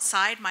from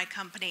outside my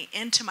company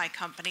into my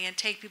company and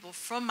take people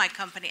from my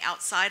company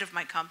outside of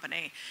my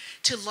company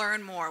to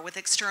learn more with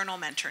external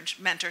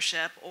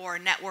mentorship or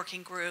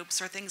networking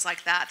groups or things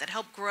like that that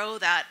help grow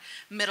that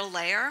middle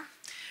layer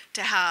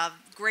to have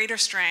greater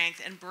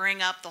strength and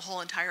bring up the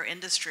whole entire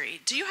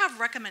industry. Do you have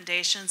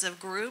recommendations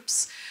of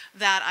groups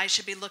that I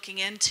should be looking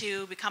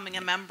into, becoming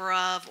a member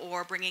of,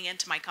 or bringing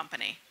into my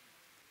company?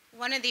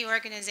 One of the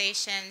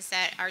organizations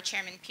that our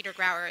chairman, Peter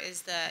Grauer,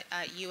 is the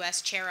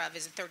U.S. chair of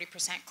is the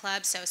 30%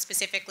 Club. So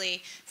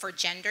specifically for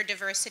gender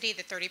diversity,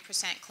 the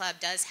 30% Club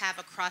does have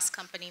a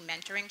cross-company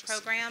mentoring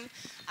program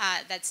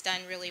that's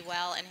done really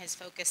well and has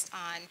focused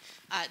on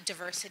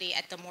diversity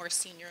at the more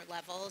senior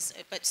levels,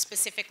 but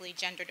specifically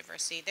gender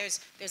diversity.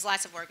 There's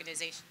lots of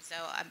organizations, so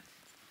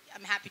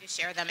I'm happy to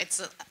share them.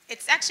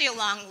 It's actually a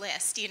long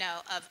list, you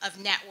know,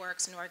 of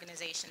networks and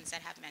organizations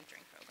that have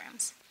mentoring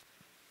programs.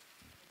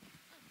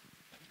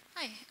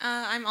 Hi,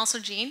 I'm also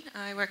Jean.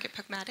 I work at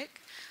Pragmatic.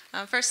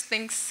 First,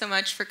 thanks so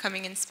much for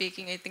coming and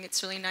speaking. I think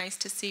it's really nice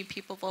to see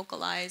people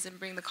vocalize and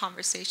bring the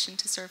conversation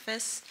to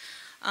surface.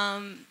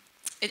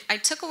 I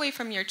took away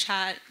from your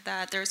chat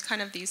that there's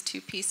kind of these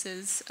two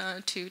pieces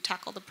to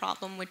tackle the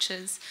problem, which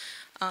is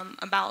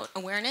about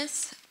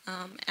awareness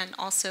and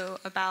also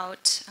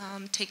about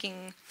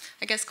taking,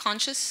 I guess,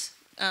 conscious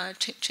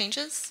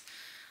changes.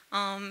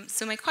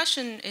 So my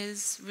question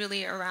is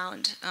really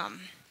around,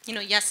 you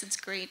know, yes, it's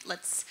great.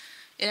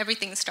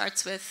 Everything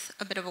starts with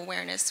a bit of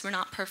awareness. We're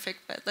not perfect,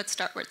 but let's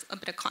start with a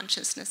bit of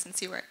consciousness and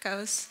see where it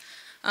goes.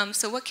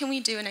 So what can we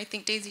do? And I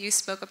think, Daisy, you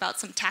spoke about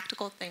some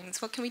tactical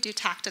things. What can we do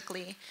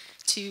tactically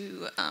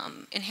to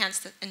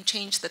enhance and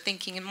change the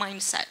thinking and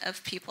mindset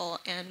of people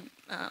and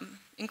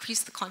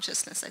increase the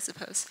consciousness, I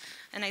suppose?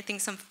 And I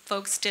think some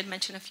folks did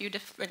mention a few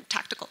different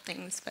tactical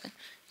things, but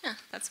yeah,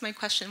 that's my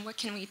question. What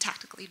can we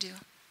tactically do?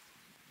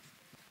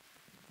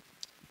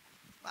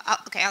 Well,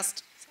 okay,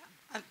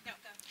 no,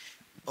 go.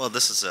 Well,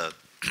 this is a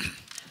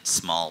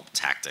small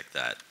tactic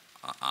that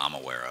I'm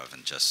aware of,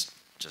 and just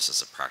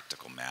as a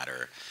practical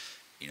matter,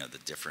 you know, the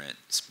different,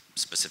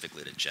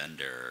 specifically to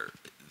gender,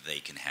 they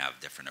can have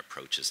different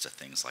approaches to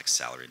things like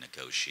salary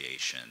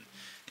negotiation,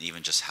 and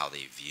even just how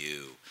they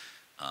view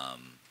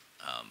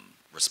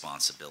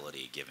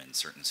responsibility given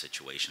certain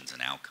situations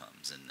and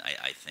outcomes. And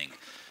I think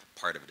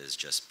part of it is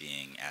just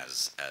being,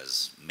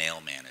 as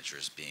male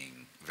managers,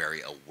 being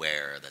very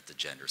aware that the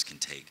genders can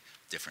take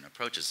different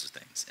approaches to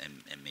things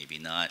and maybe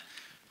not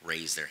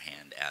raise their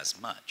hand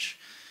as much.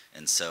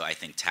 And so I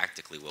think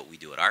tactically what we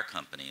do at our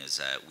company is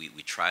that we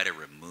try to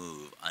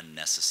remove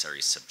unnecessary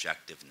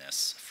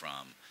subjectiveness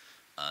from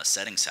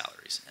setting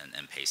salaries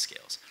and pay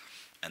scales.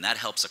 And that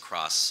helps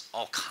across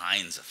all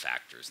kinds of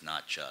factors,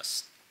 not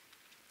just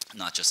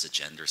the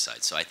gender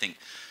side. So I think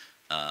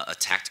a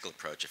tactical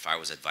approach, if I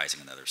was advising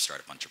another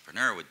startup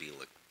entrepreneur, would be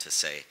to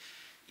say,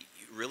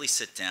 really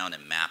sit down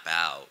and map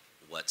out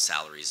what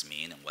salaries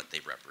mean and what they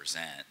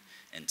represent,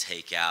 and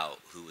take out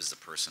who was the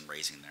person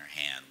raising their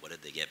hand, what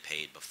did they get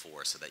paid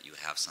before, so that you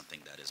have something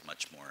that is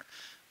much more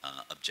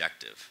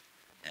objective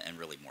and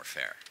really more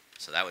fair.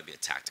 So that would be a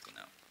tactical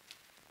note.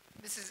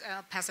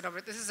 I'll pass it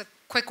over. This is a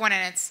quick one,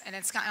 and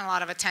it's gotten a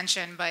lot of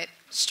attention, but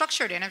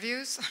structured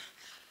interviews,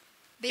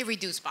 they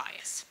reduce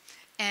bias.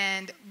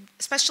 And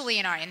especially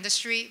in our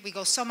industry, we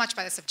go so much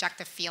by the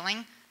subjective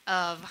feeling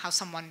of how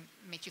someone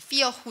made you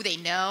feel, who they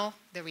know,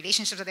 the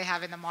relationships that they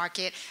have in the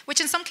market, which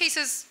in some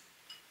cases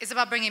is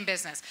about bringing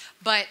business.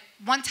 But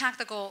one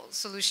tactical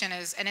solution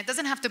is, and it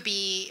doesn't have to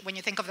be when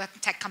you think of the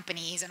tech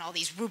companies and all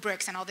these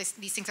rubrics and all these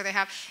things that they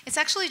have, it's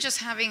actually just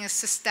having a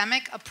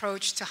systemic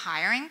approach to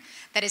hiring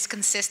that is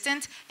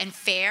consistent and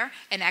fair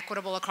and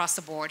equitable across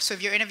the board. So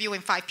if you're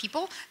interviewing 5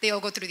 people, they all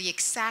go through the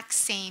exact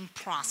same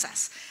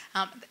process.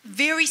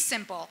 Very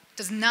simple,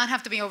 does not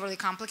have to be overly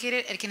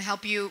complicated. It can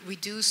help you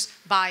reduce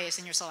bias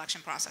in your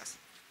selection process.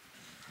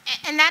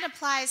 And that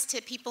applies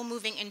to people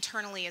moving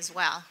internally as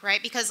well,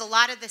 right? Because a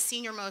lot of the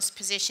senior-most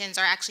positions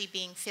are actually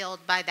being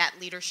filled by that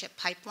leadership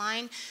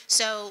pipeline.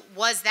 So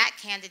was that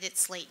candidate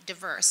slate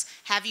diverse?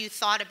 Have you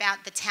thought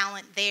about the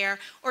talent there?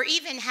 Or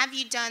even have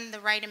you done the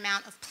right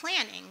amount of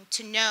planning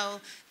to know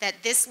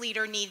that this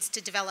leader needs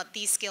to develop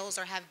these skills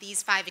or have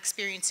these 5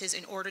 experiences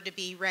in order to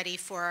be ready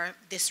for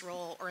this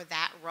role or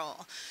that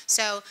role?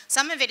 So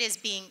some of it is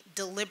being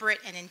deliberate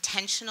and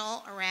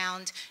intentional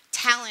around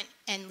talent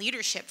and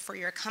leadership for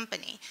your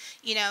company.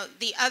 You know,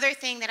 the other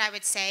thing that I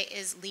would say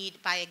is lead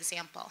by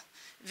example.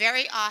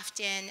 Very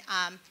often,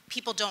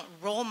 people don't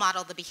role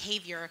model the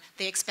behavior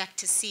they expect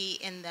to see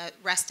in the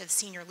rest of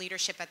senior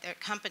leadership at their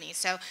company.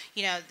 So,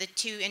 you know, the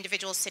two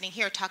individuals sitting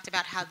here talked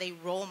about how they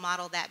role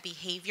model that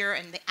behavior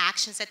and the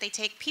actions that they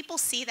take. People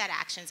see that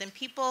actions, and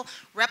people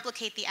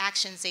replicate the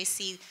actions they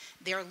see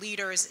their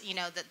leaders, you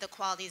know, the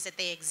qualities that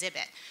they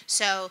exhibit.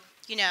 So,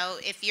 you know,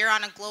 if you're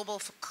on a global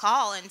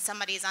call and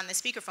somebody's on the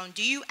speakerphone,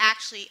 do you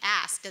actually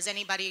ask, does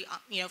anybody,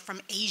 you know,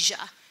 from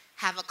Asia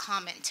have a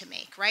comment to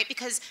make, right?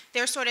 Because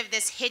there's sort of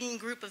this hidden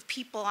group of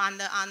people on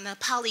the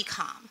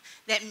Polycom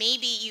that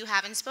maybe you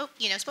haven't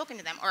spoken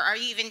to them, or are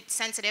you even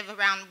sensitive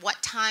around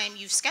what time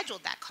you've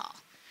scheduled that call,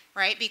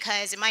 right?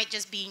 Because it might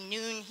just be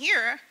noon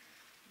here,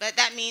 but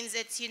that means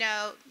it's, you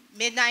know,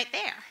 midnight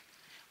there.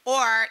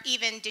 Or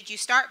even, did you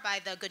start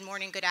by the good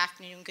morning, good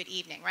afternoon, good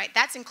evening, right?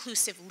 That's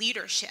inclusive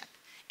leadership.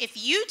 If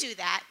you do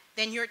that,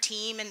 then your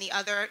team and the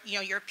other, you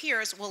know, your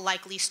peers will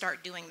likely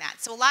start doing that.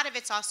 So a lot of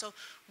it's also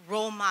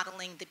role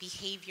modeling the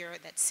behavior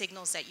that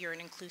signals that you're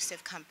an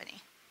inclusive company.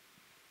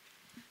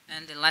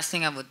 And the last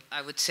thing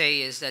I would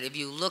say is that if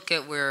you look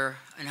at where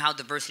and how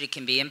diversity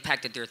can be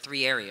impacted, there are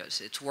three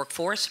areas. It's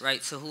workforce,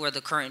 right? So who are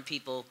the current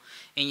people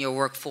in your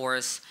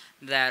workforce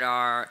that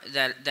are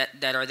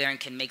there and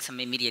can make some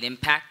immediate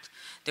impact?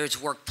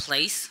 There's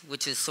workplace,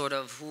 which is sort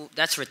of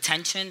that's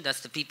retention. That's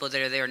the people that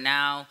are there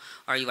now.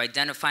 Are you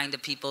identifying the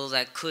people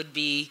that could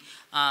be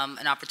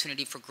an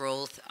opportunity for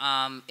growth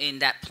in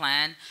that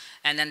plan?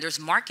 And then there's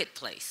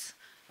marketplace,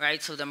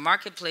 right? So the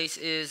marketplace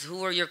is,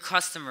 who are your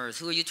customers?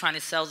 Who are you trying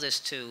to sell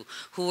this to?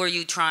 What are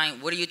you trying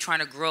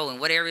to grow? And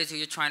what areas are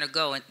you trying to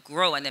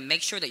grow? And then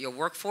make sure that your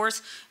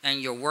workforce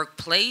and your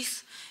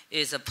workplace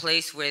is a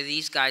place where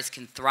these guys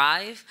can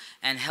thrive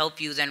and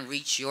help you then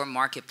reach your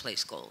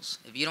marketplace goals.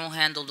 If you don't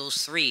handle those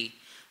three,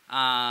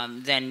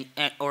 then,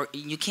 or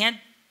you can't,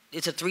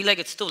 it's a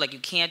three-legged stool, like you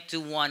can't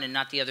do one and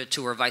not the other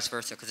two, or vice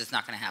versa, because it's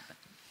not gonna happen.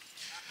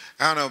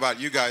 I don't know about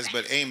you guys,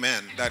 but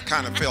amen. That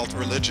kind of felt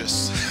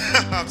religious.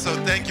 So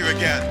thank you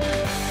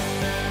again.